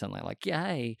thing where you're suddenly like,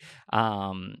 yay.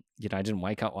 I didn't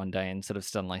wake up one day and sort of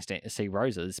suddenly see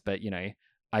roses, but,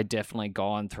 I definitely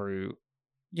gone through,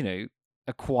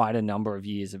 quite a number of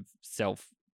years of self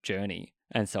journey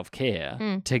and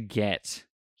self-care to get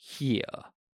here.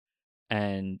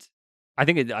 And I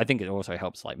think it also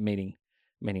helps like meeting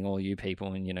all you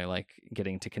people and, like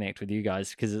getting to connect with you guys,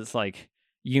 because it's like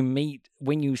you meet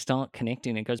when you start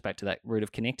connecting. It goes back to that root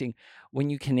of connecting.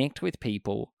 When you connect with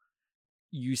people,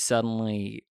 you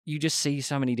just see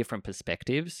so many different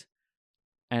perspectives.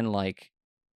 And like,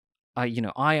 I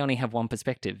only have one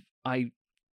perspective. I,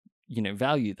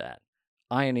 value that.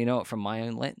 I only know it from my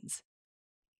own lens.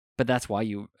 But that's why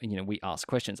we ask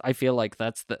questions. I feel like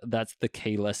that's the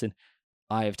key lesson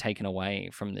I have taken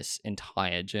away from this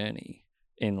entire journey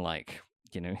in like,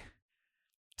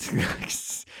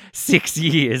 6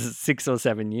 or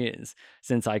 7 years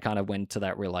since I kind of went to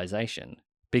that realization.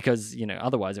 Because,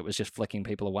 otherwise it was just flicking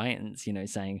people away and,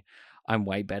 saying I'm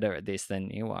way better at this than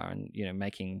you are, and,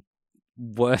 making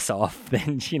worse off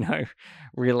than,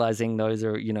 realizing those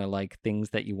are, like things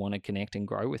that you want to connect and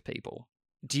grow with people.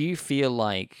 Do you feel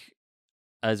like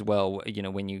as well,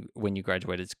 when you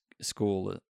graduated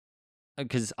school,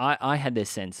 because I had this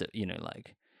sense that,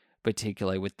 like,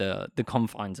 particularly with the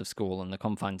confines of school and the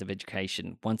confines of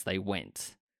education, once they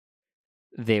went,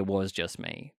 there was just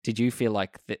me. Did you feel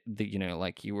like that,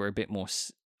 like you were a bit more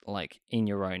like in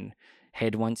your own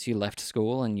head once you left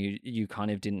school, and you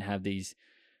kind of didn't have these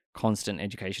constant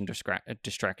education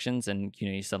distractions, and,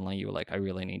 suddenly you were like, I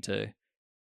really need to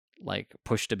like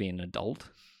push to be an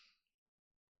adult?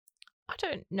 I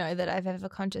don't know that I've ever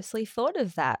consciously thought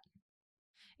of that.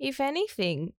 If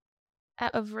anything,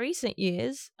 out of recent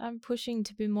years, I'm pushing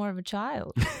to be more of a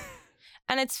child.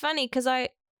 And it's funny because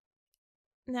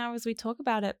now as we talk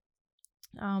about it,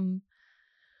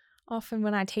 often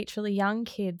when I teach really young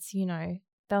kids,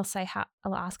 they'll say,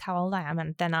 I'll ask how old I am.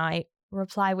 And then I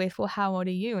reply with, well, how old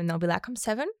are you? And they'll be like, I'm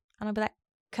 7. And I'll be like,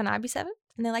 can I be 7?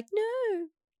 And they're like, no.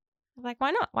 I'm like,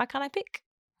 why not? Why can't I pick?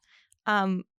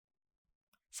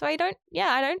 So I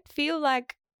don't feel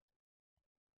like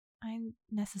I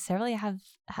necessarily have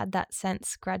had that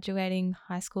sense graduating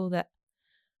high school that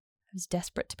I was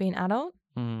desperate to be an adult.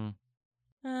 Mm.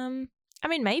 I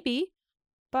mean, maybe,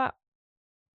 but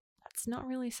that's not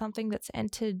really something that's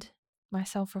entered my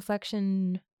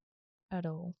self-reflection at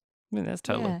all. I mean, that's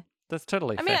totally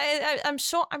I fair. mean,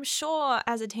 I'm sure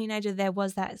as a teenager there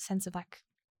was that sense of like,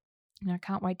 I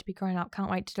can't wait to be grown up,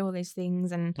 can't wait to do all these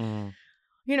things. And,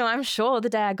 I'm sure the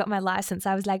day I got my license,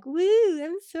 I was like, woo,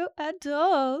 I'm so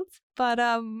adult. But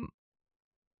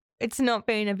it's not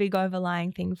been a big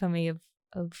overlying thing for me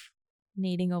of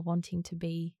needing or wanting to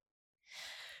be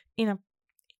in a,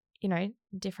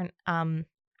 different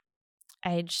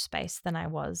age space than I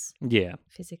was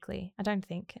physically. I don't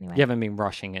think, anyway. You haven't been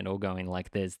rushing it or going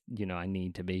like there's, I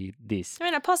need to be this. I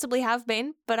mean, I possibly have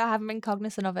been, but I haven't been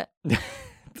cognizant of it.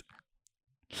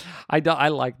 I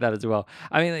like that as well.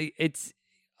 I mean,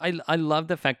 I love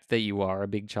the fact that you are a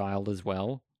big child as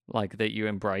well, like that you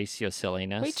embrace your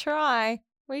silliness. We try.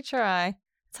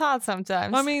 It's hard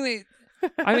sometimes. I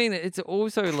mean, it's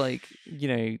also like,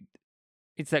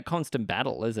 it's that constant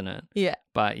battle, isn't it? Yeah.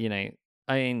 But,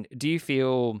 I mean, do you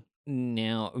feel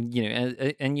now,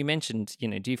 and you mentioned,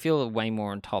 do you feel way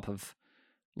more on top of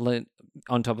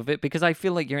it? Because I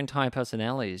feel like your entire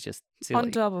personality is just silly.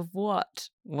 On top of what?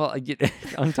 Well,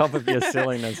 on top of your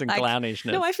silliness and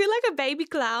clownishness. No, I feel like a baby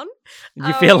clown.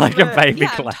 You feel like a baby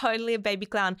clown. I'm totally a baby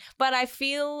clown. But I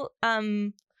feel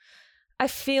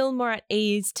more at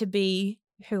ease to be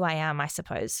who I am, I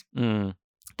suppose. And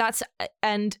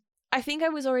I think I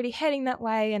was already heading that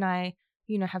way, and I,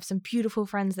 have some beautiful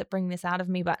friends that bring this out of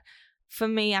me. But for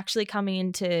me, actually coming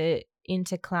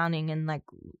into clowning and like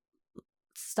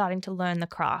starting to learn the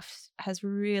craft has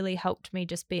really helped me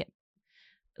just be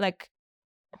like,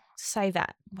 say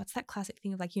that. What's that classic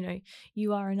thing of like,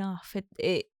 you are enough.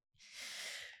 I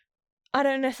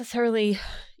don't necessarily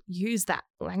use that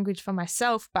language for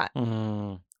myself, but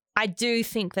I do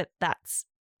think that that's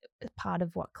part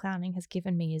of what clowning has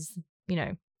given me is,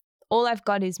 all I've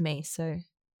got is me. So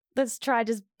let's try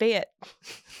just be it.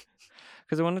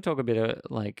 Because I want to talk a bit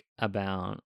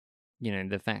about,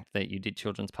 the fact that you did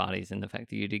children's parties and the fact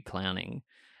that you did clowning.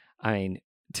 I mean,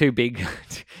 too big,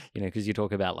 because you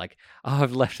talk about like, oh,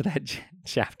 I've left that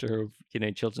chapter of,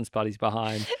 children's parties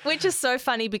behind. Which is so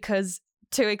funny because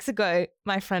 2 weeks ago,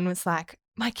 my friend was like,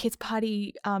 my kids'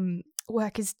 party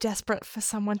work is desperate for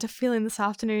someone to fill in this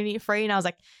afternoon. Are you free? And I was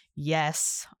like,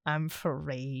 yes, I'm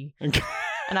free.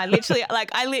 And I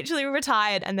literally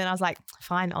retired, and then I was like,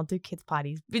 fine, I'll do kids'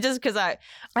 parties. Just because I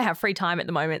have free time at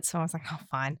the moment. So I was like, oh,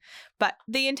 fine. But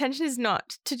the intention is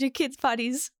not to do kids'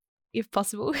 parties if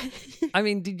possible. I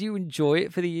mean, did you enjoy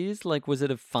it for the years? Like, was it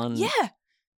a fun?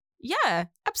 Yeah,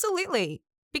 absolutely.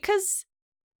 Because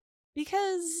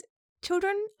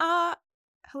children are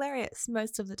hilarious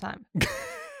most of the time.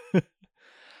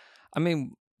 I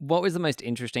mean, what was the most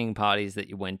interesting parties that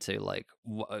you went to? Like,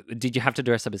 did you have to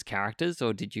dress up as characters,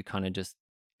 or did you kind of just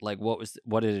like what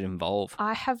did it involve?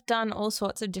 I have done all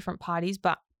sorts of different parties,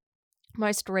 but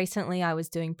most recently I was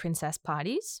doing princess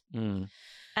parties.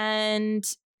 And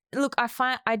look,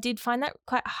 I did find that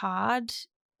quite hard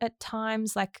at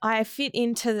times. Like, I fit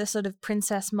into the sort of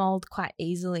princess mold quite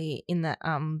easily in that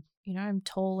I'm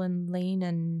tall and lean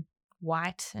and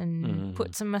white and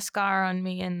put some mascara on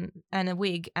me and a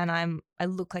wig, and I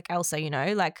look like Elsa,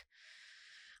 like,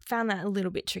 found that a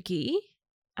little bit tricky.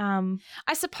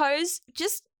 I suppose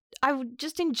just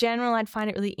in general I'd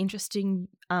find it really interesting,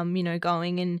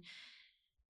 going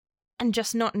and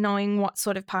just not knowing what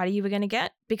sort of party you were going to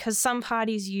get, because some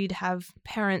parties you'd have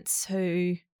parents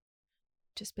who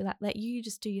just be like, let you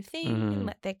just do your thing and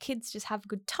let their kids just have a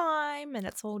good time, and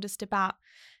it's all just about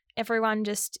everyone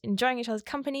just enjoying each other's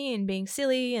company and being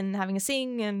silly and having a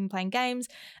sing and playing games,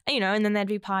 and then there'd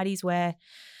be parties where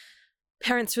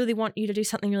parents really want you to do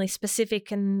something really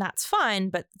specific, and that's fine,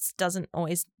 but it doesn't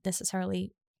always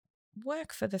necessarily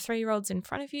work for the 3-year-olds in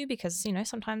front of you because,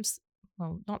 sometimes,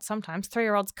 well, not sometimes,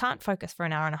 3-year-olds can't focus for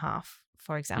an hour and a half,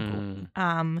 for example.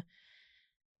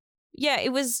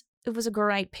 It was a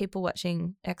great people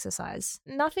watching exercise.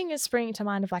 Nothing is springing to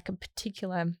mind of like a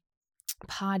particular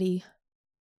party,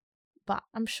 but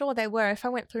I'm sure they were. If I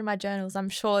went through my journals, I'm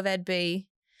sure there'd be,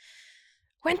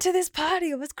 went to this party,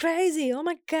 it was crazy, oh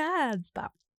my God. But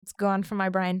it's gone from my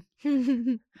brain.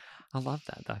 I love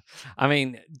that though. I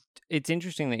mean, it's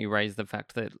interesting that you raised the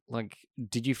fact that, like,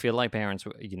 did you feel like parents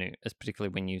were, as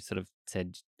particularly when you sort of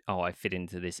said, oh, I fit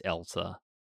into this Elsa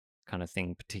kind of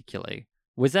thing particularly,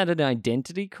 was that an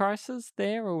identity crisis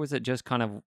there, or was it just kind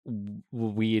of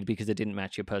weird because it didn't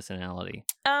match your personality?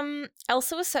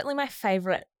 Elsa was certainly my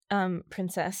favorite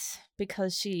princess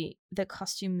because the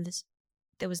costume,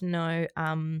 there was no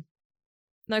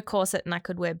no corset and I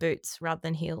could wear boots rather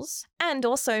than heels. And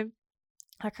also,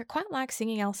 like, I quite like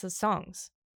singing Elsa's songs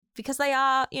because they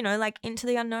are, you know, like Into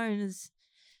the Unknown is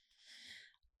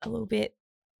a little bit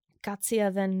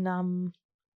gutsier than,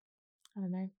 I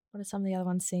don't know, what do some of the other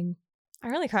ones sing? I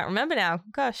really can't remember now.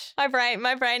 Gosh, my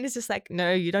brain is just like,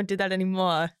 no, you don't do that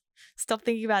anymore. Stop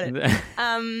thinking about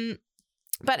it.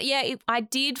 But yeah, I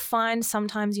did find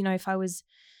sometimes, you know, if I was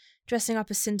dressing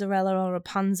up as Cinderella or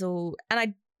Rapunzel and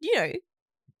I, you know,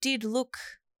 did look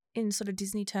in sort of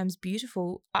Disney terms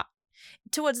beautiful,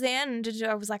 towards the end,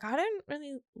 I was like, I don't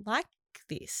really like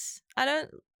this.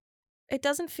 It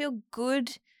doesn't feel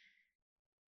good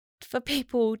for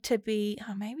people to be,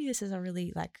 maybe this is a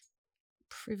really like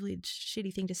privileged,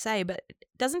 shitty thing to say, but it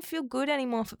doesn't feel good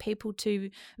anymore for people to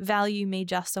value me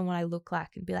just on what I look like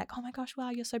and be like, oh my gosh, wow,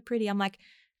 you're so pretty. I'm like,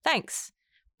 thanks.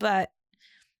 But,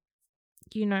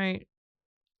 you know,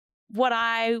 what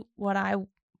I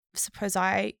suppose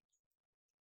I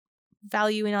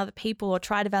value in other people or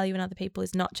try to value in other people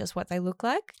is not just what they look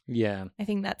like. Yeah. I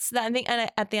think that's that. I think,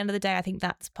 and at the end of the day, I think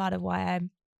that's part of why I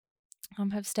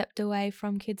have stepped away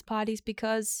from kids' parties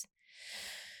because,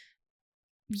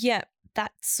 yeah,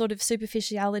 that sort of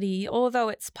superficiality, although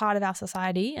it's part of our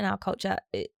society and our culture,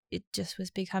 it just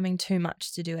was becoming too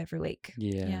much to do every week.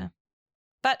 Yeah.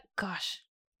 But gosh,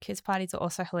 kids' parties are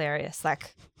also hilarious.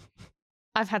 Like,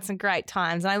 I've had some great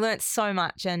times and I learnt so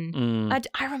much. And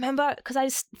I remember because I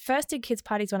first did kids'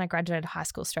 parties when I graduated high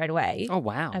school straight away. Oh,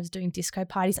 wow. I was doing disco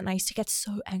parties and I used to get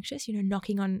so anxious, you know,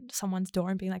 knocking on someone's door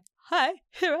and being like, hi,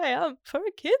 here I am for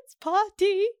a kids'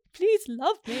 party. Please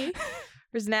love me.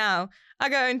 Whereas now I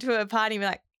go into a party and be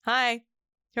like, hi,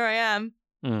 here I am.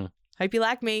 Hope you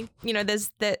like me. You know,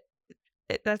 that's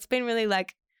been really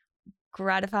like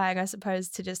gratifying, I suppose,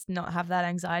 to just not have that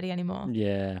anxiety anymore.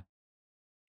 Yeah.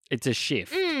 It's a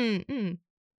shift.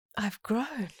 I've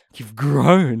grown. You've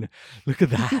grown. Look at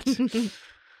that.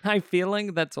 I'm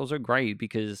feeling that's also great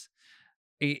because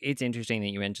it's interesting that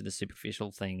you mentioned the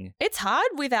superficial thing. It's hard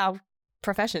with our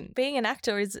profession. Being an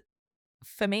actor is,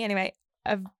 for me anyway,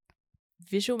 a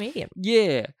visual medium.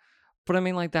 Yeah. But I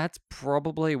mean, like, that's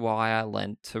probably why I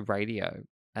lent to radio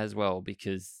as well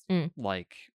because,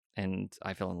 like, and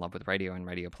I fell in love with radio and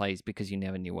radio plays because you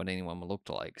never knew what anyone looked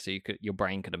like. So your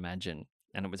brain could imagine,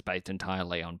 and it was based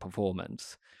entirely on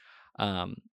performance. I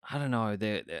don't know.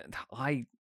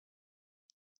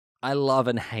 I love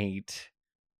and hate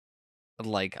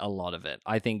like a lot of it.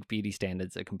 I think beauty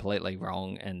standards are completely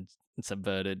wrong and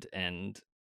subverted and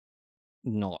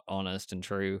not honest and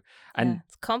true. And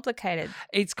it's complicated.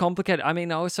 It's complicated. I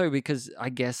mean, also because I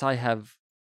guess I have,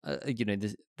 you know,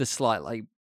 the slightly,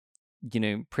 you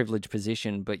know, privileged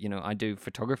position, but, you know, I do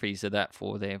photography, so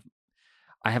therefore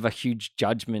I have a huge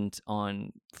judgment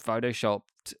on photoshopped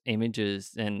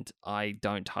images, and I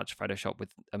don't touch Photoshop with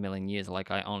a million years. Like,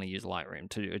 I only use Lightroom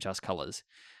to adjust colors,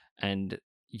 and,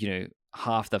 you know,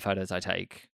 half the photos I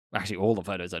take, actually all the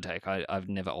photos I take, I've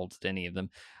never altered any of them,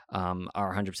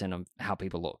 are 100% of how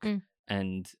people look.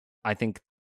 And I think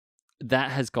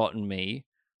that has gotten me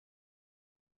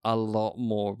a lot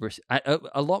more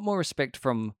respect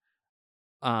from,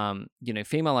 you know,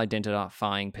 female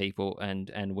identifying people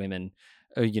and women,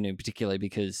 you know, particularly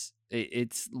because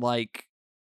it's like,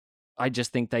 I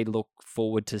just think they look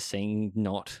forward to seeing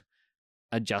not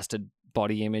adjusted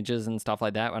body images and stuff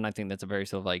like that. And I think that's a very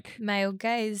sort of like male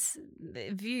gaze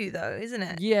view though, isn't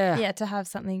it? Yeah. Yeah, to have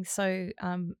something so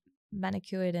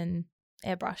manicured and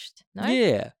airbrushed. No?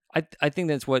 Yeah. I think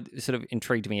that's what sort of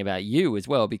intrigued me about you as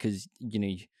well, because, you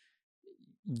know,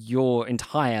 your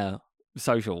entire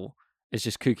social is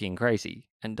just kooky and crazy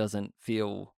and doesn't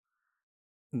feel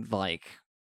like,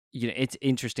 you know, it's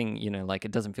interesting, you know, like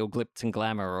it doesn't feel glitz and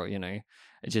glamour, or, you know,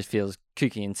 it just feels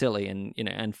kooky and silly and, you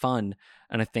know, and fun.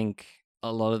 And I think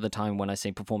a lot of the time when I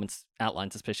see performance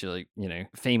outlines, especially, you know,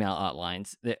 female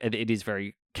outlines, it is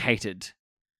very catered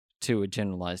to a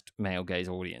generalized male gaze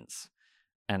audience.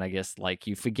 And I guess like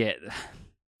you forget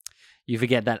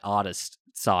that artist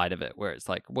side of it where it's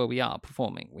like, well, we are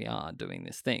performing, we are doing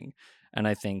this thing. And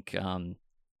I think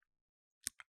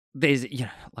there's, you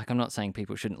know, like, I'm not saying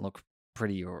people shouldn't look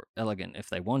pretty or elegant if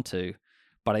they want to,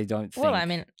 but I don't think. Well, I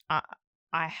mean,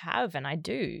 I have and I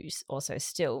do also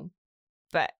still,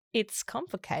 but it's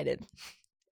complicated.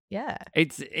 Yeah.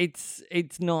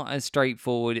 It's not as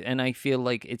straightforward, and I feel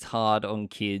like it's hard on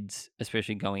kids,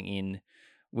 especially going in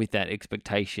with that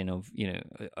expectation of, you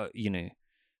know,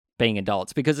 being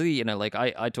adults, because, you know, like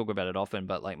I talk about it often,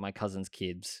 but like my cousin's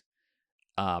kids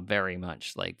are very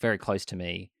much like very close to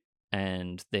me,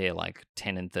 and they're like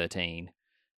 10 and 13,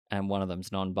 and one of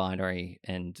them's non-binary,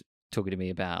 and talking to me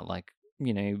about like,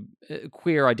 you know,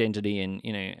 queer identity and,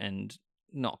 you know, and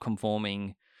not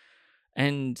conforming.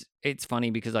 And it's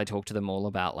funny because I talk to them all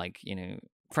about, like, you know,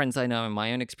 friends I know and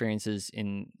my own experiences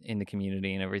in the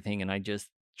community and everything, and I just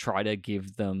try to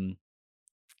give them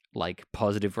like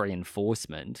positive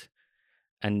reinforcement.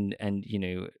 And you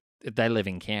know, they live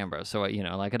in Canberra, so you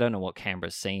know, like, I don't know what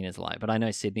Canberra's scene is like, but I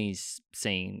know Sydney's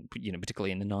scene, you know,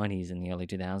 particularly in the 90s and the early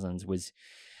 2000s, was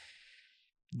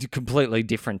completely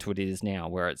different to what it is now,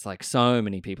 where it's like so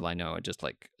many people I know are just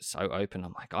like so open.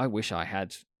 I'm like, I wish I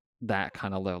had that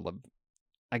kind of level of,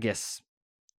 I guess,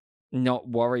 not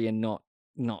worry and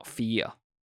not fear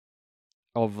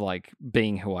of like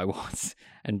being who I was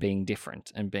and being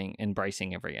different and being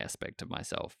embracing every aspect of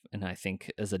myself. And I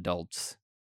think as adults,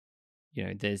 you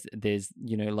know, there's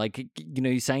you know, like, you know,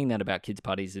 you're saying that about kids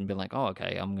parties and being like, oh,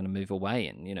 okay, I'm going to move away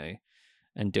and, you know,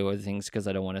 and do other things because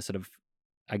I don't want to sort of,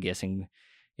 I guess, you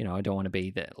know, I don't want to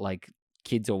be that, like,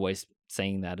 kids always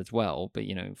saying that as well, but,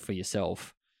 you know, for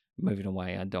yourself moving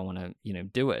away, I don't want to, you know,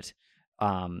 do it.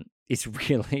 It's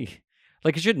really,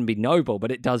 like, it shouldn't be noble,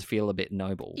 but it does feel a bit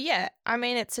noble. Yeah, I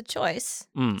mean, it's a choice,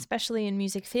 especially in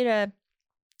music theatre.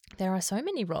 There are so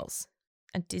many roles,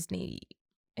 and Disney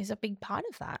is a big part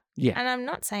of that. Yeah. And I'm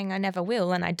not saying I never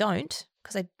will, and I don't,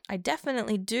 because I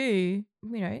definitely do,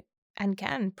 you know, and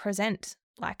can present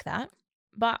like that.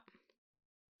 But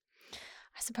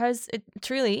I suppose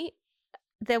truly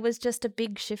there was just a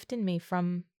big shift in me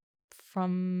from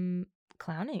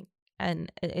clowning,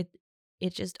 and it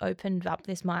just opened up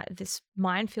this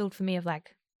minefield for me of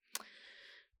like,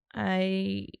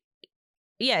 it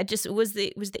was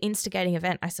the instigating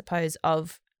event, I suppose,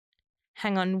 of,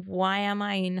 hang on, why am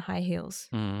I in high heels?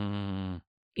 You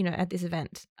know, at this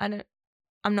event, I'm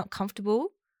not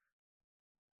comfortable.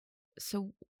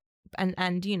 So,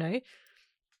 and you know,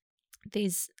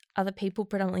 these other people,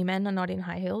 predominantly men, are not in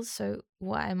high heels. So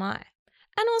why am I?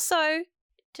 And also,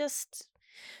 just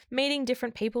meeting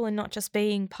different people and not just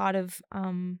being part of,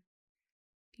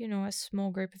 you know, a small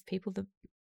group of people.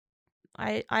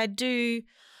 I do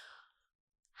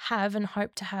have and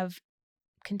hope to have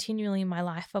continually in my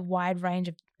life a wide range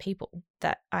of people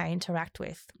that I interact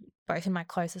with, both in my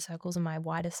closer circles and my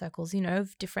wider circles, you know,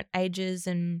 of different ages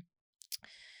and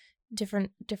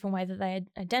different way that they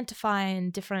identify,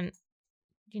 and different,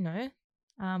 you know,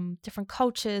 different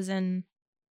cultures. And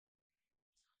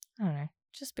I don't know,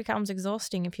 just becomes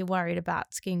exhausting if you're worried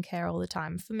about skincare all the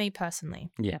time, for me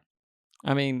personally. Yeah.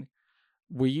 I mean,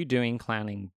 were you doing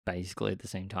clowning basically at the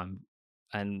same time,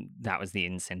 and that was the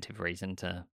incentive reason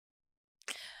to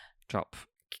drop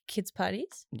kids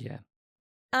parties? Yeah.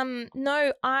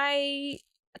 No,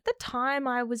 at the time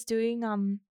I was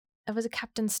doing it was a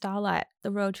Captain Starlight,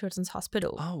 the Royal Children's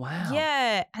Hospital. Oh, wow.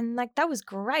 Yeah, and like that was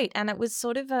great, and it was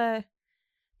sort of a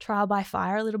trial by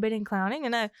fire a little bit in clowning,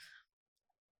 and I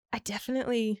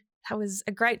definitely, that was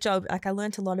a great job. Like, I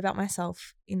learned a lot about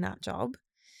myself in that job.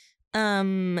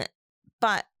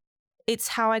 But it's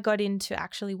how I got into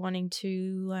actually wanting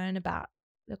to learn about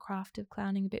the craft of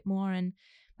clowning a bit more, and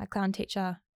my clown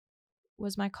teacher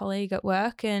was my colleague at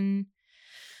work, and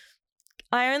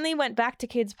I only went back to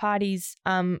kids' parties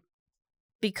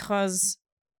because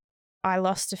I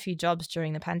lost a few jobs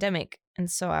during the pandemic, and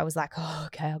so I was like, oh,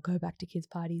 okay, I'll go back to kids'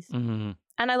 parties. Mm-hmm.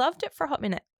 And I loved it for a hot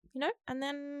minute, you know, and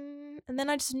then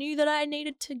I just knew that I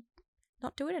needed to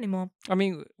not do it anymore. I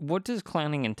mean, what does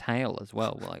clowning entail as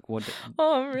well? Like, what?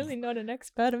 Oh, I'm really not an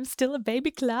expert. I'm still a baby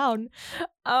clown.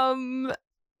 My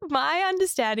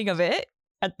understanding of it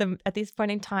at this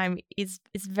point in time is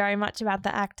very much about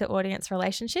the actor-audience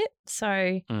relationship.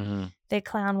 So the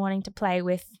clown wanting to play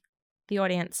with the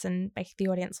audience and make the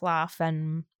audience laugh,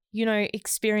 and, you know,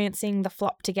 experiencing the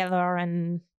flop together.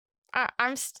 And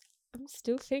I'm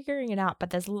still figuring it out,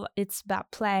 but it's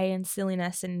about play and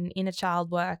silliness and inner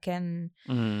child work, and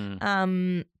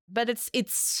but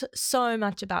it's so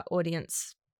much about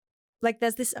audience. Like,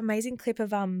 there's this amazing clip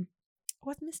of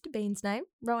what's Mr. Bean's name?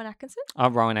 Rowan Atkinson. Oh,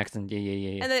 Rowan Atkinson.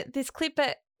 Yeah. And this clip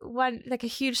at one, like, a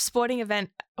huge sporting event,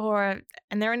 and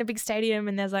they're in a big stadium,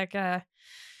 and there's like an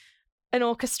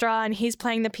orchestra, and he's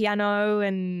playing the piano,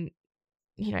 and,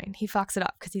 you know, he fucks it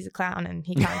up because he's a clown and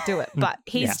he can't do it, but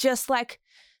he's just like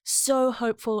so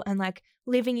hopeful and like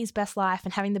living his best life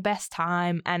and having the best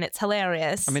time, and it's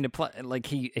hilarious. I mean,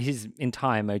 his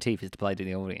entire motif is to play to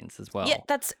the audience as well. Yeah,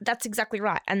 that's exactly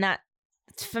right, and that,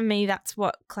 for me, that's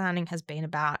what clowning has been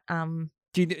about.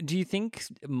 Do you think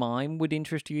mime would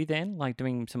interest you then, like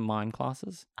doing some mime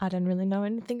classes? I don't really know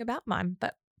anything about mime,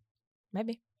 but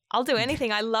maybe I'll do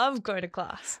anything. I love go to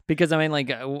class. Because, I mean, like,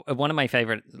 one of my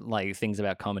favorite, like, things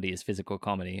about comedy is physical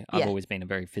comedy. I've always been a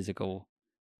very physical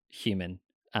human.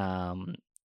 And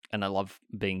I love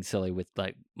being silly with,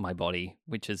 like, my body,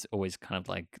 which is always kind of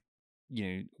like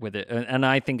whether, and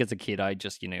I think as a kid, I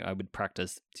just, I would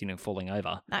practice, falling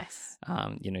over, Nice.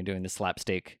 doing the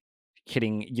slapstick,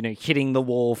 hitting the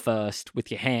wall first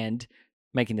with your hand,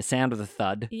 making the sound of the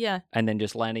thud, Yeah. and then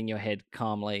just landing your head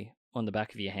calmly on the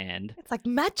back of your hand, It's like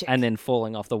magic. and then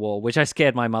falling off the wall, which I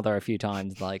scared my mother a few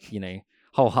times, like,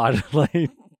 wholeheartedly.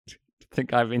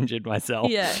 Think I've injured myself,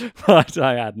 Yeah. but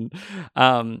I hadn't.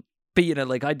 But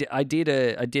like I did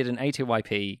an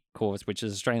ATYP course, which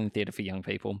is Australian Theatre for Young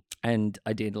People, and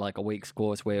I did like a week's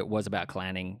course where it was about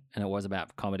clowning and it was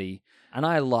about comedy, and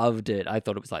I loved it. I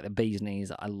thought it was like the bee's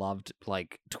knees. I loved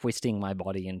like twisting my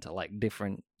body into like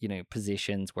different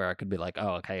positions where I could be like,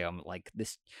 oh, okay, I'm like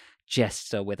this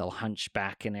jester with a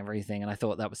hunchback and everything, and I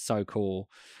thought that was so cool.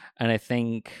 And I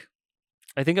think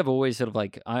I've always sort of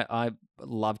like, I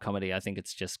love comedy. I think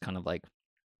it's just kind of like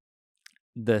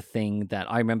the thing that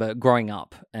I remember growing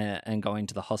up and going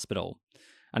to the hospital.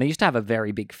 And I used to have a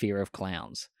very big fear of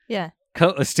clowns. Yeah.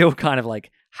 Still kind of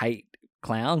like hate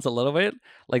clowns a little bit.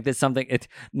 Like there's something, it's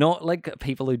not like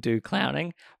people who do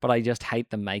clowning, but I just hate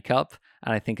the makeup.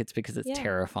 And I think it's because it's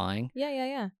terrifying.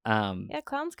 Yeah. Yeah,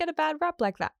 clowns get a bad rap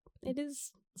like that.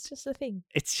 It's just a thing.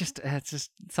 It's just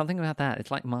something about that.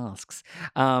 It's like masks.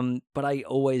 But I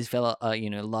always felt,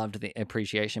 loved the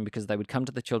appreciation because they would come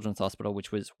to the children's hospital,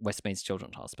 which was Westmead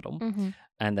Children's Hospital,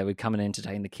 and they would come and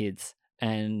entertain the kids.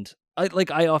 And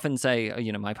I often say,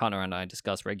 my partner and I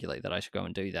discuss regularly that I should go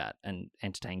and do that and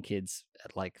entertain kids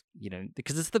at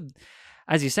because it's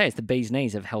as you say, it's the bee's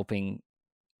knees of helping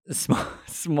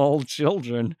small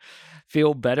children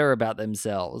feel better about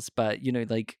themselves. But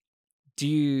do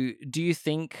you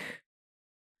think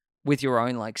with your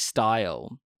own like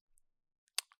style,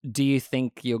 do you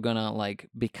think you're gonna like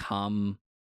become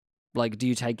like, do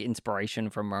you take inspiration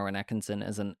from Rowan Atkinson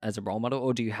as a role model,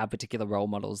 or do you have particular role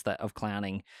models that of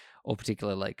clowning or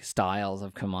particular like styles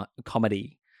of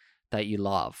comedy that you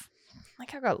love?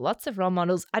 Like I've got lots of role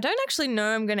models. I don't actually know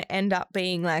I'm going to end up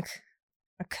being like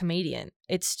a comedian.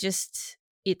 It's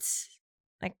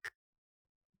like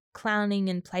clowning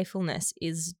and playfulness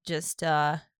is just,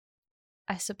 I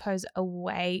suppose, a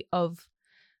way of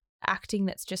acting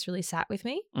that's just really sat with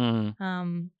me.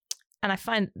 And I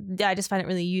just find it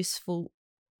really useful.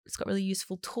 It's got really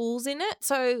useful tools in it.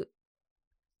 So,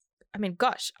 I mean,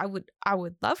 gosh, I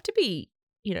would love to be,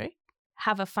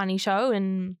 have a funny show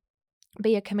and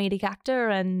be a comedic actor.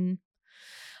 And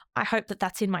I hope that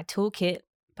that's in my toolkit,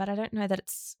 but I don't know that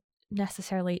it's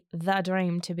necessarily the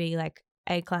dream to be like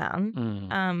a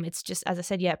clown. It's just, as I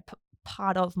said,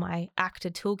 part of my actor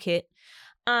toolkit.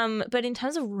 But in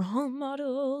terms of role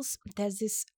models, there's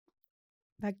this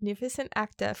magnificent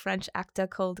actor, French actor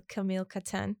called Camille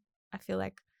Catin. I feel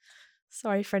like,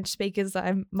 sorry, French speakers,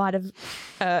 I might have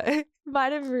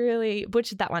really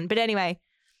butchered that one. But anyway,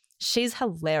 she's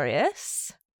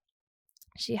hilarious.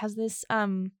 She has this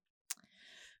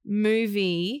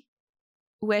movie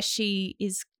where she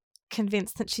is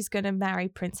convinced that she's going to marry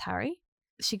Prince Harry.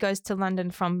 She goes to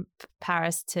London from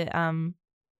Paris to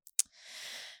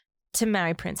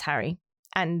marry Prince Harry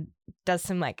and does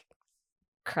some like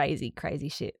crazy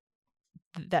shit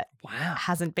that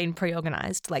hasn't been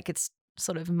pre-organized. Like it's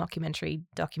sort of mockumentary,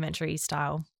 documentary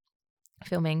style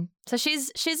filming. So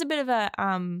she's a bit of a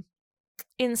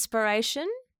inspiration.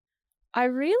 I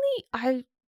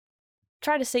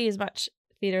try to see as much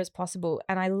theatre as possible,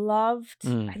 and I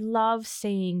love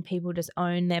seeing people just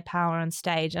own their power on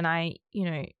stage. And I've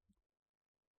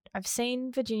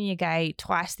seen Virginia Gay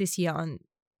twice this year on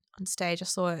stage. I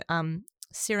saw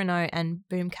Cyrano and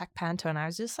Boom Cac Panto, and I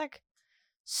was just like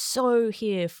so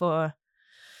here for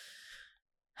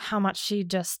how much she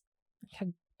just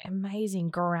had amazing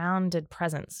grounded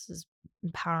presence.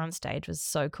 Power on stage was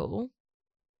so cool.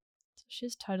 So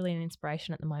she's totally an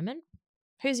inspiration at the moment.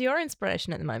 Who's your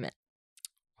inspiration at the moment?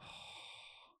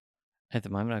 At the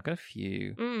moment, I've got a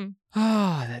few.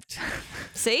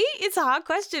 See, it's a hard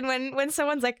question when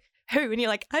someone's like, who? And you're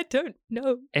like, I don't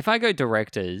know. If I go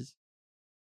directors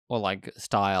or like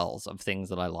styles of things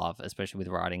that I love, especially with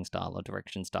writing style or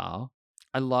direction style,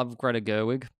 I love Greta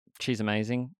Gerwig. She's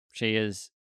amazing. She is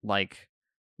like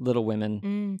Little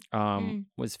Women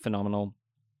was phenomenal.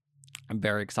 I'm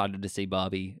very excited to see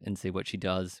Barbie and see what she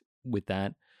does with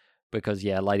that because,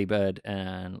 Lady Bird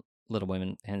and Little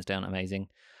Women, hands down, amazing.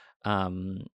 I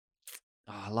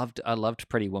loved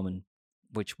Pretty Woman,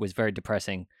 which was very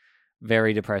depressing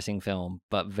film,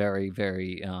 but very,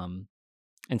 very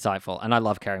insightful. And I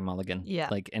love Carey Mulligan. Yeah.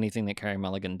 Like anything that Carey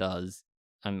Mulligan does,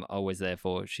 I'm always there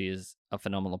for. She is a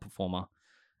phenomenal performer.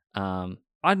 I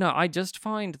don't know. I just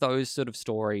find those sort of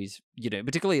stories,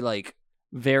 particularly like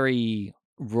very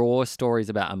raw stories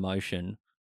about emotion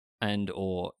and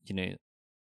or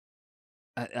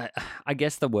I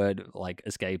guess the word like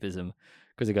escapism,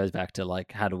 because it goes back to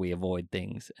like how do we avoid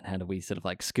things and how do we sort of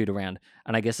like scoot around.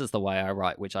 And I guess it's the way I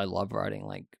write, which I love writing,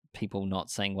 like people not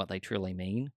saying what they truly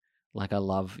mean. Like I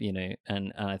love,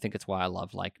 and I think it's why I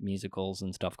love like musicals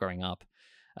and stuff growing up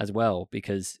as well,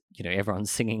 because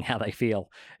everyone's singing how they feel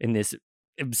in this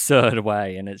absurd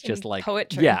way, and it's just In like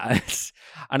poetry. yeah.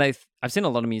 And I've seen a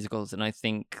lot of musicals, and I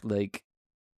think like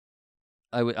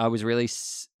I was really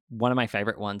one of my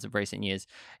favorite ones of recent years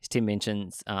is Tim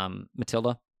Minchin's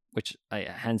Matilda, which I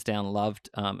hands down loved,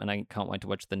 and I can't wait to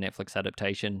watch the Netflix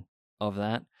adaptation of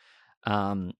that.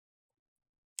 And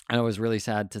I was really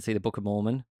sad to see the Book of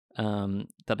Mormon,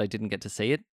 that I didn't get to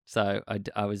see it, so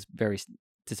I was very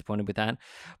disappointed with that.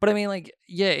 But I mean, like,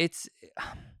 yeah, it's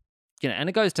and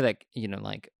it goes to that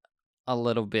like a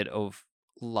little bit of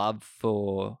love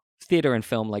for theater and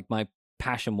film. Like my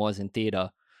passion was in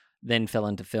theater, then fell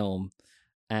into film,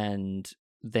 and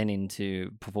then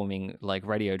into performing like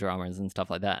radio dramas and stuff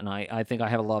like that. And I think I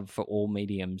have a love for all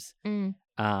mediums, and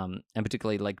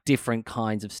particularly like different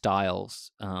kinds of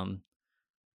styles.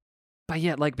 But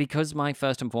yeah, like because my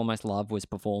first and foremost love was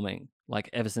performing, like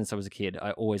ever since I was a kid,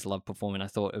 I always loved performing. I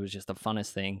thought it was just the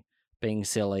funnest thing, being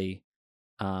silly,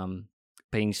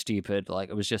 being stupid. Like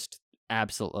it was just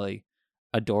absolutely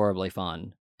adorably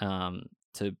fun,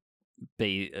 to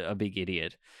be a big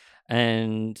idiot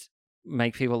and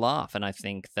make people laugh. And I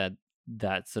think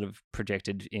that sort of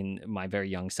projected in my very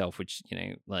young self, which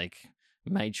like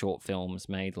made short films,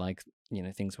 made like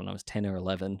things when I was 10 or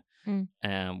 11,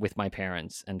 with my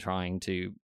parents, and trying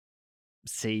to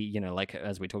see like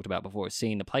as we talked about before,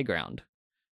 seeing the playground.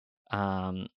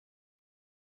 And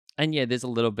yeah, there's a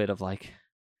little bit of like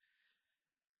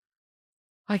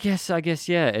I guess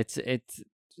yeah, it's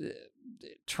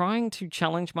trying to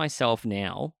challenge myself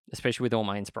now, especially with all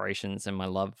my inspirations and my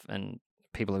love and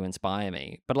people who inspire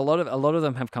me. But a lot of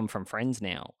them have come from friends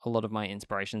now. A lot of my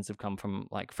inspirations have come from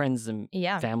like friends and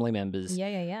family members.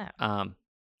 Yeah.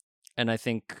 And I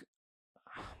think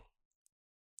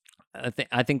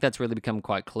that's really become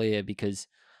quite clear because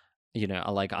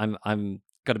like I'm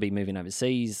got to be moving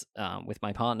overseas with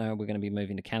my partner. We're going to be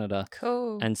moving to Canada.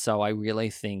 Cool. And so I really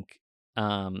think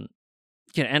and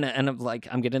I'm like,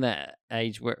 I'm getting that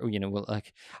age where, well,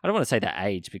 like, I don't want to say that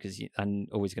age because I'm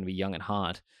always going to be young at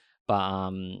heart,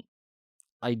 but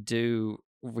I do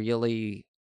really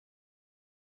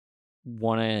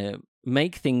want to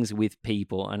make things with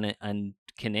people and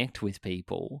connect with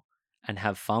people and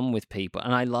have fun with people.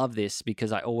 And I love this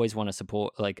because I always want to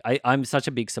support, like, I'm such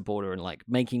a big supporter in like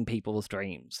making people's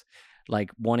dreams,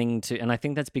 like wanting to, and I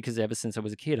think that's because ever since I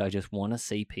was a kid, I just want to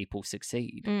see people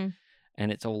succeed. And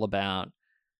it's all about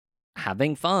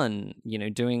having fun,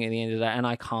 doing it at the end of the day. And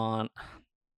I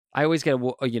always get,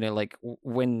 like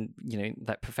when,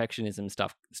 that perfectionism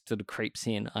stuff sort of creeps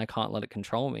in, I can't let it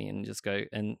control me and just go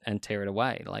and tear it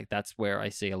away. Like that's where I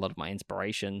see a lot of my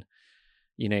inspiration,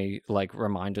 like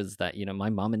reminders that, my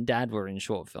mum and dad were in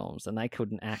short films and they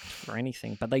couldn't act for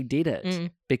anything, but they did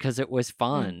it because it was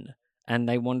fun and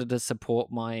they wanted to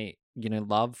support my,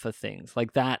 love for things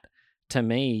like that to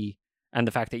me. And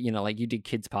the fact that, like you did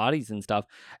kids' parties and stuff,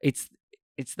 it's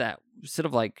that sort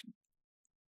of like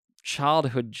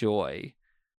childhood joy.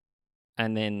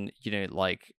 And then,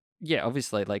 like, yeah,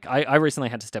 obviously, like I recently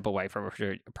had to step away from a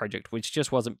project which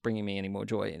just wasn't bringing me any more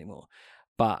joy anymore.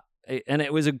 But,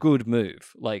 it was a good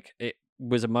move. Like, it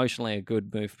was emotionally a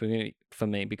good move for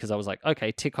me because I was like,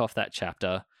 okay, tick off that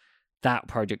chapter. That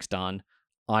project's done.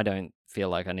 I don't feel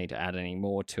like I need to add any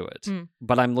more to it.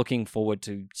 But I'm looking forward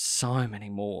to so many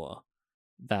more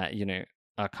that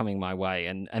are coming my way,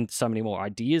 and so many more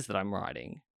ideas that I'm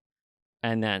writing.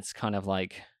 And that's kind of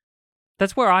like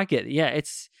that's where I get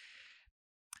there's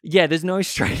no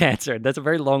straight answer. That's a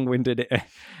very long-winded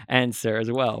answer as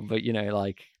well, but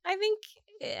like I think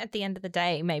at the end of the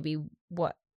day, maybe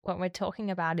what we're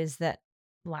talking about is that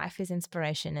life is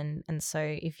inspiration, and so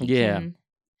if you can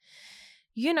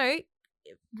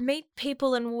meet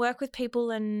people and work with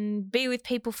people and be with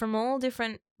people from all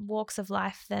different walks of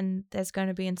life, then there's going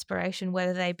to be inspiration,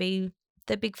 whether they be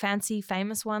the big fancy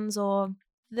famous ones or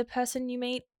the person you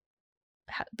meet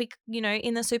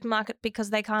in the supermarket because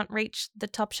they can't reach the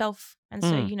top shelf, and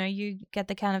so you get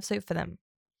the can of soup for them.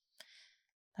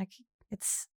 Like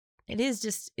it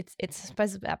is I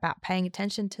suppose about paying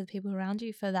attention to the people around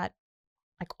you for that,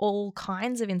 like all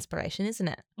kinds of inspiration, isn't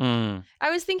it? I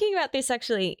was thinking about this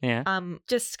actually,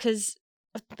 just because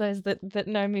those that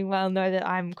know me well know that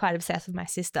I'm quite obsessed with my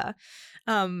sister,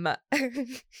 and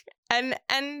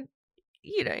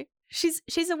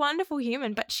she's a wonderful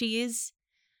human, but I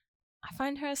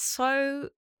find her so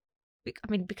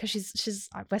because she's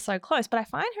we're so close, but I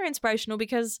find her inspirational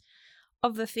because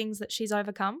of the things that she's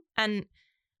overcome, and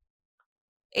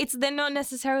they're not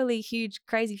necessarily huge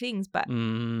crazy things, but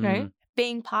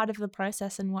being part of the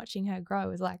process and watching her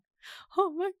grow is like,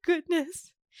 oh my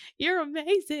goodness, you're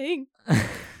amazing.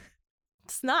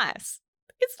 It's nice.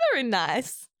 It's very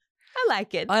nice. I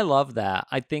like it. I love that.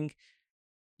 I think,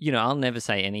 I'll never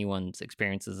say anyone's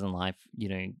experiences in life,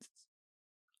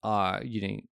 are,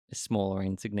 small or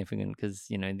insignificant, because,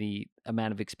 the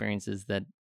amount of experiences that,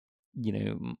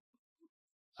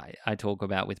 I talk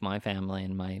about with my family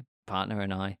and my partner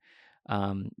and I,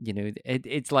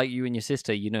 it's like you and your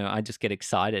sister, I just get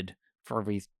excited for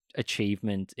every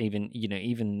achievement, even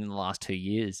in the last 2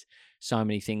 years. So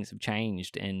many things have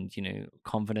changed, and,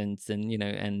 confidence and,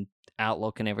 and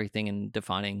outlook and everything, and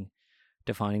defining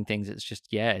things. It's just,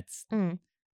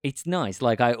 it's nice.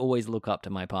 Like, I always look up to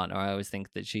my partner. I always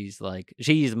think that she's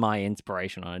my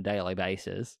inspiration on a daily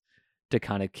basis to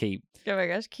kind of keep. Oh my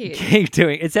gosh, cute. Keep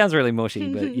doing. It sounds really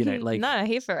mushy, but like, no,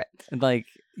 here for it. Like,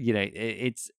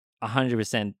 it's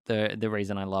 100% the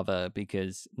reason I love her,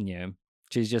 because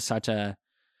she's just such a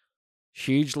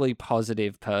hugely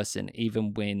positive person,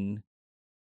 even when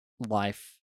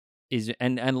life is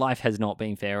and life has not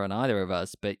been fair on either of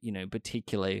us. But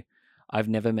particularly, I've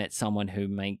never met someone who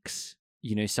makes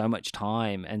so much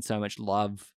time and so much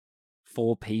love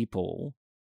for people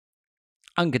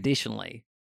unconditionally,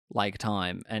 like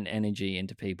time and energy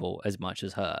into people, as much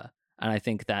as her. And I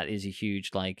think that is a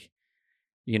huge, like,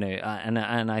 and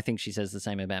I think she says the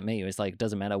same about me. It's like, it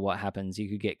doesn't matter what happens. You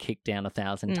could get kicked down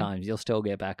 1,000 times. You'll still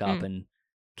get back up and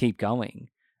keep going.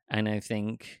 And I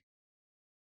think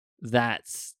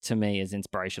that's, to me, as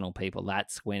inspirational people,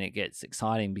 that's when it gets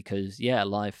exciting, because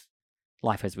life,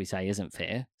 as we say, isn't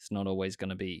fair. It's not always going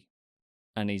to be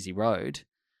an easy road.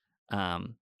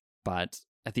 But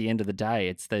at the end of the day,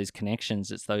 it's those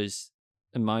connections, it's those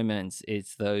moments,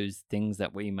 it's those things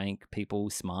that we make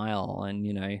people smile.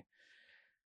 And,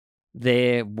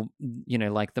 they're,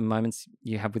 like the moments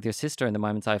you have with your sister and the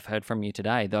moments I've heard from you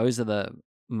today, those are the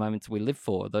moments we live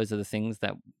for. Those are the things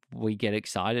that we get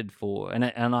excited for. And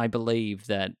I believe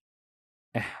that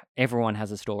everyone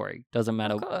has a story. Doesn't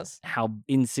matter how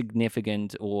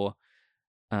insignificant or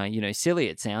silly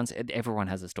it sounds. Everyone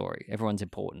has a story. Everyone's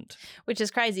important. Which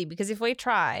is crazy, because if we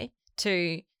try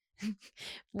to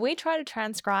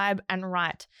transcribe and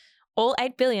write all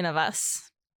 8 billion of us,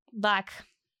 like,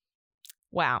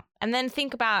 wow. And then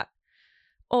think about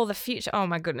all the future, oh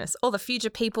my goodness, all the future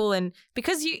people. And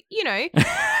because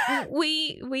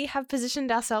we have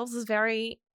positioned ourselves as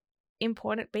very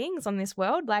important beings on this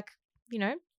world. Like,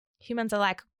 humans are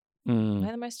like,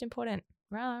 we're the most important.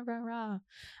 Rah, rah, rah.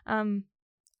 I'm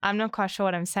not quite sure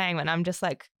what I'm saying, but I'm just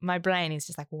like, my brain is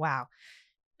just like, wow.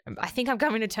 I think I'm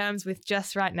coming to terms with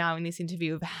just right now in this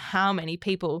interview of how many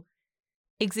people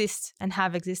exist and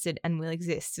have existed and will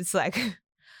exist. It's like,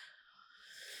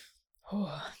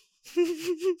 oh.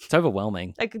 It's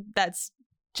overwhelming. Like, that's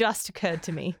just occurred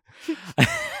to me.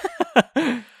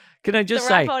 Can I just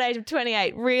the ripe old age of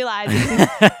 28, realizing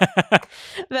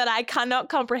that I cannot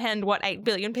comprehend what 8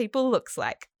 billion people looks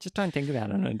like. Just don't think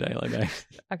about it on a daily basis.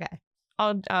 Okay.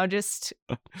 I'll just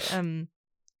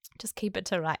keep it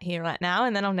to right here, right now,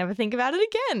 and then I'll never think about it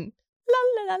again. La,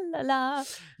 la, la, la, la.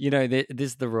 This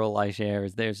is the rule I share,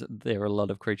 is there are a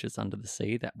lot of creatures under the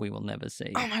sea that we will never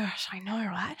see. Oh my gosh, I know,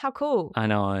 right? How cool. I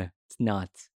know. It's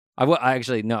nuts. I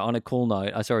actually, no, on a cool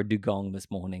note, I saw a dugong this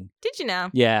morning. Did you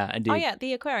now? Yeah, I did. Oh yeah,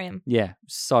 the aquarium. Yeah,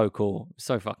 so cool.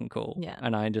 So fucking cool. Yeah.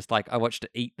 And I just I watched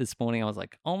it eat this morning. I was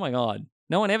like, oh my God,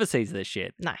 no one ever sees this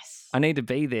shit. Nice. I need to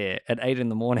be there at 8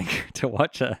 a.m. to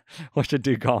watch a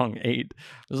dugong eat.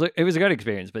 It was a good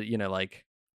experience, but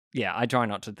yeah, I try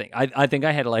not to think. I think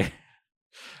I had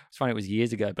it's funny, it was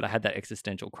years ago, but I had that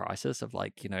existential crisis of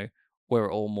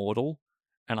we're all mortal.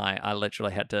 And I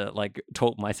literally had to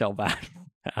talk myself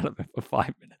out of it for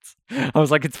 5 minutes. I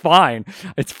was like, it's fine.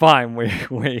 It's fine.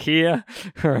 We're here.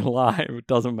 We're alive. It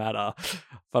doesn't matter.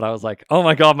 But I was like, oh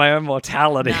my God, my own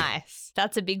mortality. Nice.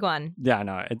 That's a big one. Yeah, I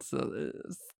know. It's the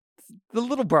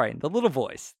little brain, the little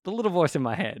voice in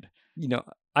my head.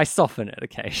 I soften it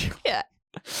occasionally. Yeah.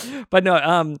 But no,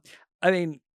 I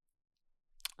mean,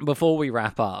 before we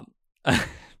wrap up,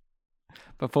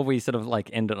 before we sort of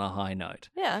end on a high note.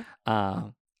 Yeah.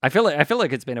 I feel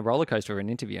like it's been a roller coaster of an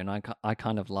interview, and I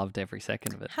kind of loved every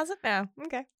second of it. Has it now?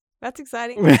 Okay, that's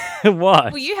exciting.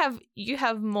 What? Well, you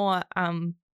have more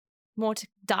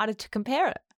data to compare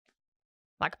it.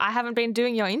 I haven't been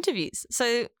doing your interviews,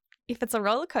 so if it's a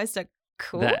roller coaster,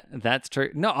 cool. That's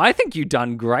true. No, I think you've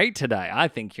done great today. I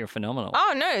think you're phenomenal.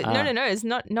 Oh no. It's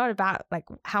not about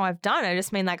how I've done. I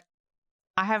just mean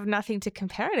I have nothing to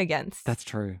compare it against. That's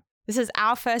true. This is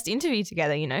our first interview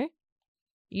together, you know?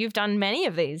 You've done many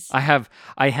of these. I have.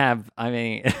 I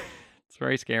mean, it's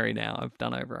very scary now. I've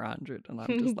done over 100 and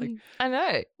I'm just like, I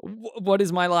know. what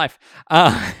is my life?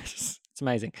 It's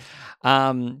amazing.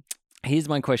 Here's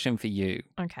my question for you.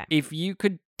 Okay. If you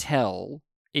could tell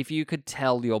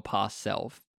your past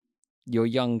self, your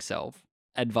young self,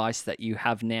 advice that you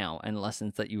have now and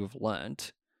lessons that you have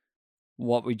learnt,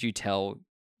 what would you tell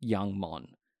young Mon?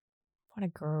 What a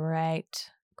great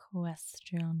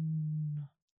question.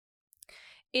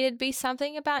 It'd be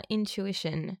something about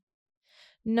intuition,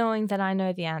 knowing that I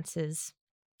know the answers.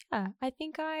 Yeah, I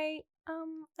think I,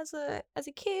 as a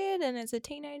kid and as a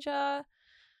teenager,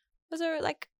 was a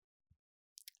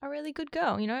really good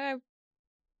girl. You know, I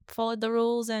followed the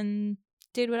rules and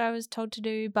did what I was told to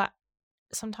do, but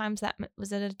sometimes that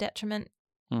was at a detriment,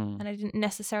 and I didn't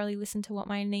necessarily listen to what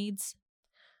my needs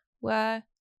were.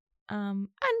 And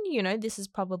you know, this is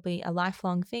probably a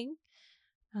lifelong thing,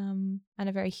 and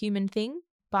a very human thing.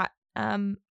 But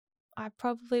I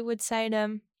probably would say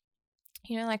to,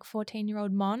 you know, like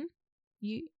 14-year-old Mon,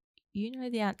 you know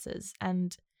the answers,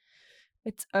 and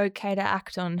it's okay to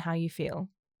act on how you feel.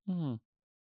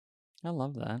 I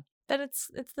love that. But it's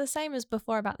the same as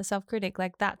before about the self-critic.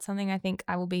 Like, that's something I think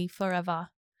I will be forever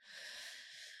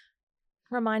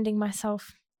reminding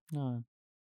myself. No,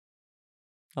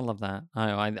 I love that.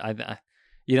 I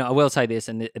you know, I will say this,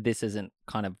 and this isn't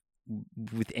kind of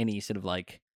with any sort of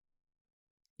like,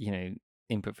 you know,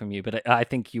 input from you, but I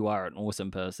think you are an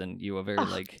awesome person. You are very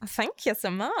Thank you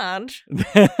so much.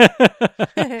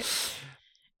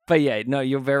 But yeah, no,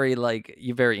 you're very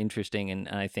interesting, and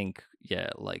I think, yeah,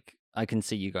 like I can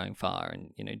see you going far,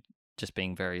 and you know, just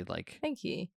being very like, thank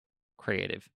you,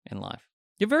 creative in life.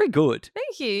 You're very good.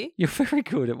 Thank you. You're very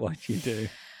good at what you do.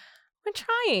 We're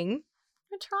trying.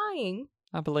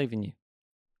 I believe in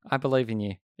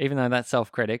you. Even though that's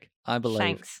self-critic, I believe.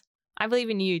 Thanks. I believe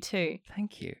in you too.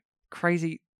 Thank you.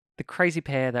 The crazy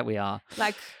pair that we are.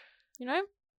 Like, you know,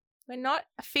 we're not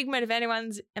a figment of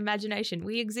anyone's imagination.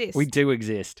 We exist. We do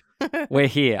exist. We're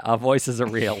here. Our voices are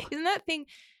real. Isn't that thing,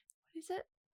 what is it?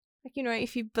 Like, you know,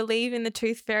 if you believe in the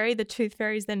tooth fairy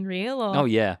is then real? Or, oh,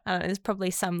 yeah. I don't know, there's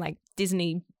probably some like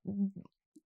Disney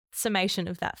summation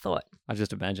of that thought. I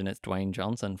just imagine it's Dwayne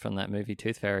Johnson from that movie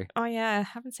Tooth Fairy. Oh, yeah. I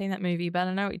haven't seen that movie, but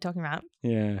I know what you're talking about.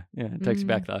 Yeah. It takes you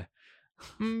back, though.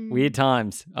 Weird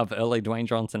times of early Dwayne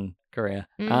Johnson career.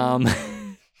 All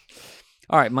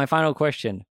right, my final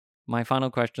question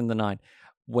of the night.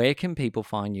 Where can people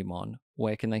find you, Mon?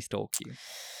 Where can they stalk you?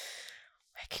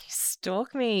 Where can you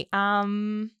stalk me?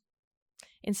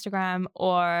 Instagram,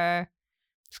 or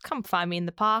just come find me in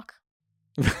the park.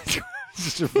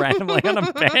 Just randomly on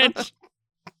a bench.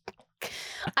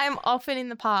 I'm often in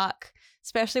the park,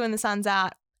 especially when the sun's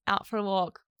out for a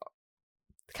walk.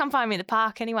 Come find me in the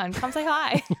park, anyone. Come say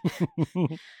hi.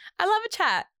 I love a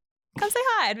chat. Come say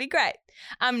hi. It'd be great.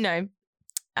 No.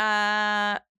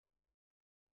 I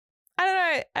don't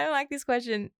know. I don't like this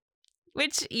question,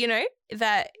 which, you know,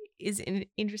 that is an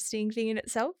interesting thing in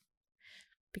itself,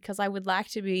 because I would like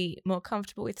to be more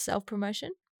comfortable with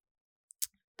self-promotion.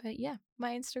 But yeah,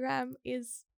 my Instagram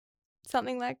is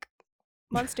something like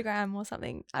Monstergram or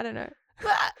something. I don't know.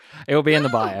 It will be in the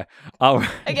bio. Oh,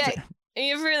 okay.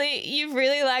 You've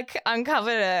really like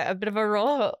uncovered a bit of a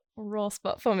raw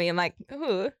spot for me. I'm like,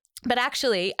 ooh. But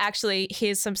actually,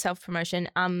 here's some self-promotion.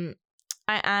 I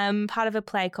am part of a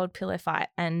play called Pillow Fight,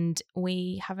 and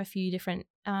we have a few different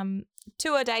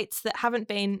tour dates that haven't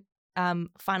been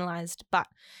finalized, but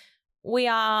we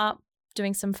are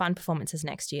doing some fun performances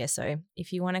next year. So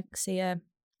if you want to see a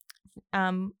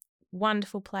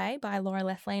wonderful play by Laura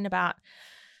Lethlean about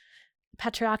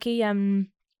patriarchy,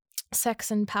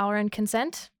 sex and power and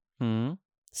consent,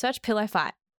 search Pillow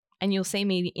Fight and you'll see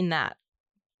me in that.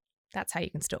 That's how you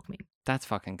can stalk me. That's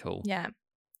fucking cool. Yeah.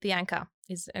 The Anchor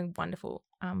is a wonderful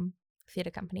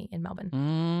theatre company in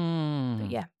Melbourne.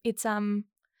 But yeah, it's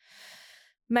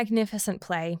magnificent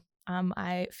play.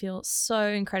 I feel so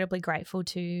incredibly grateful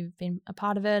to have been a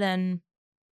part of it, and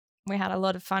we had a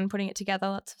lot of fun putting it together,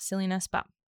 lots of silliness, but,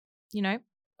 you know,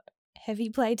 heavy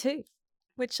play too,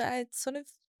 which I sort of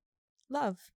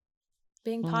love,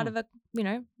 being part of a, you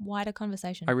know, wider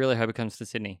conversation. I really hope it comes to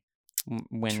Sydney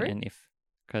when True. and if,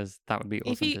 because that would be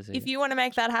awesome to see. If you want to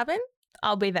make that happen,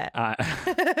 I'll be there.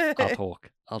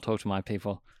 I'll talk to my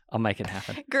people. I'll make it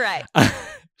happen. Great.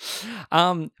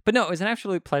 But no, it was an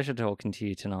absolute pleasure talking to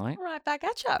you tonight. Right back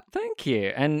at you. Thank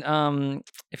you. And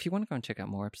if you want to go and check out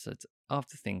more episodes of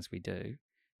the things we do,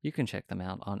 you can check them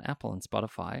out on Apple and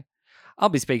Spotify. I'll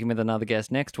be speaking with another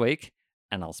guest next week,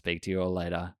 and I'll speak to you all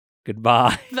later.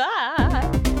 Goodbye.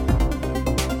 Bye.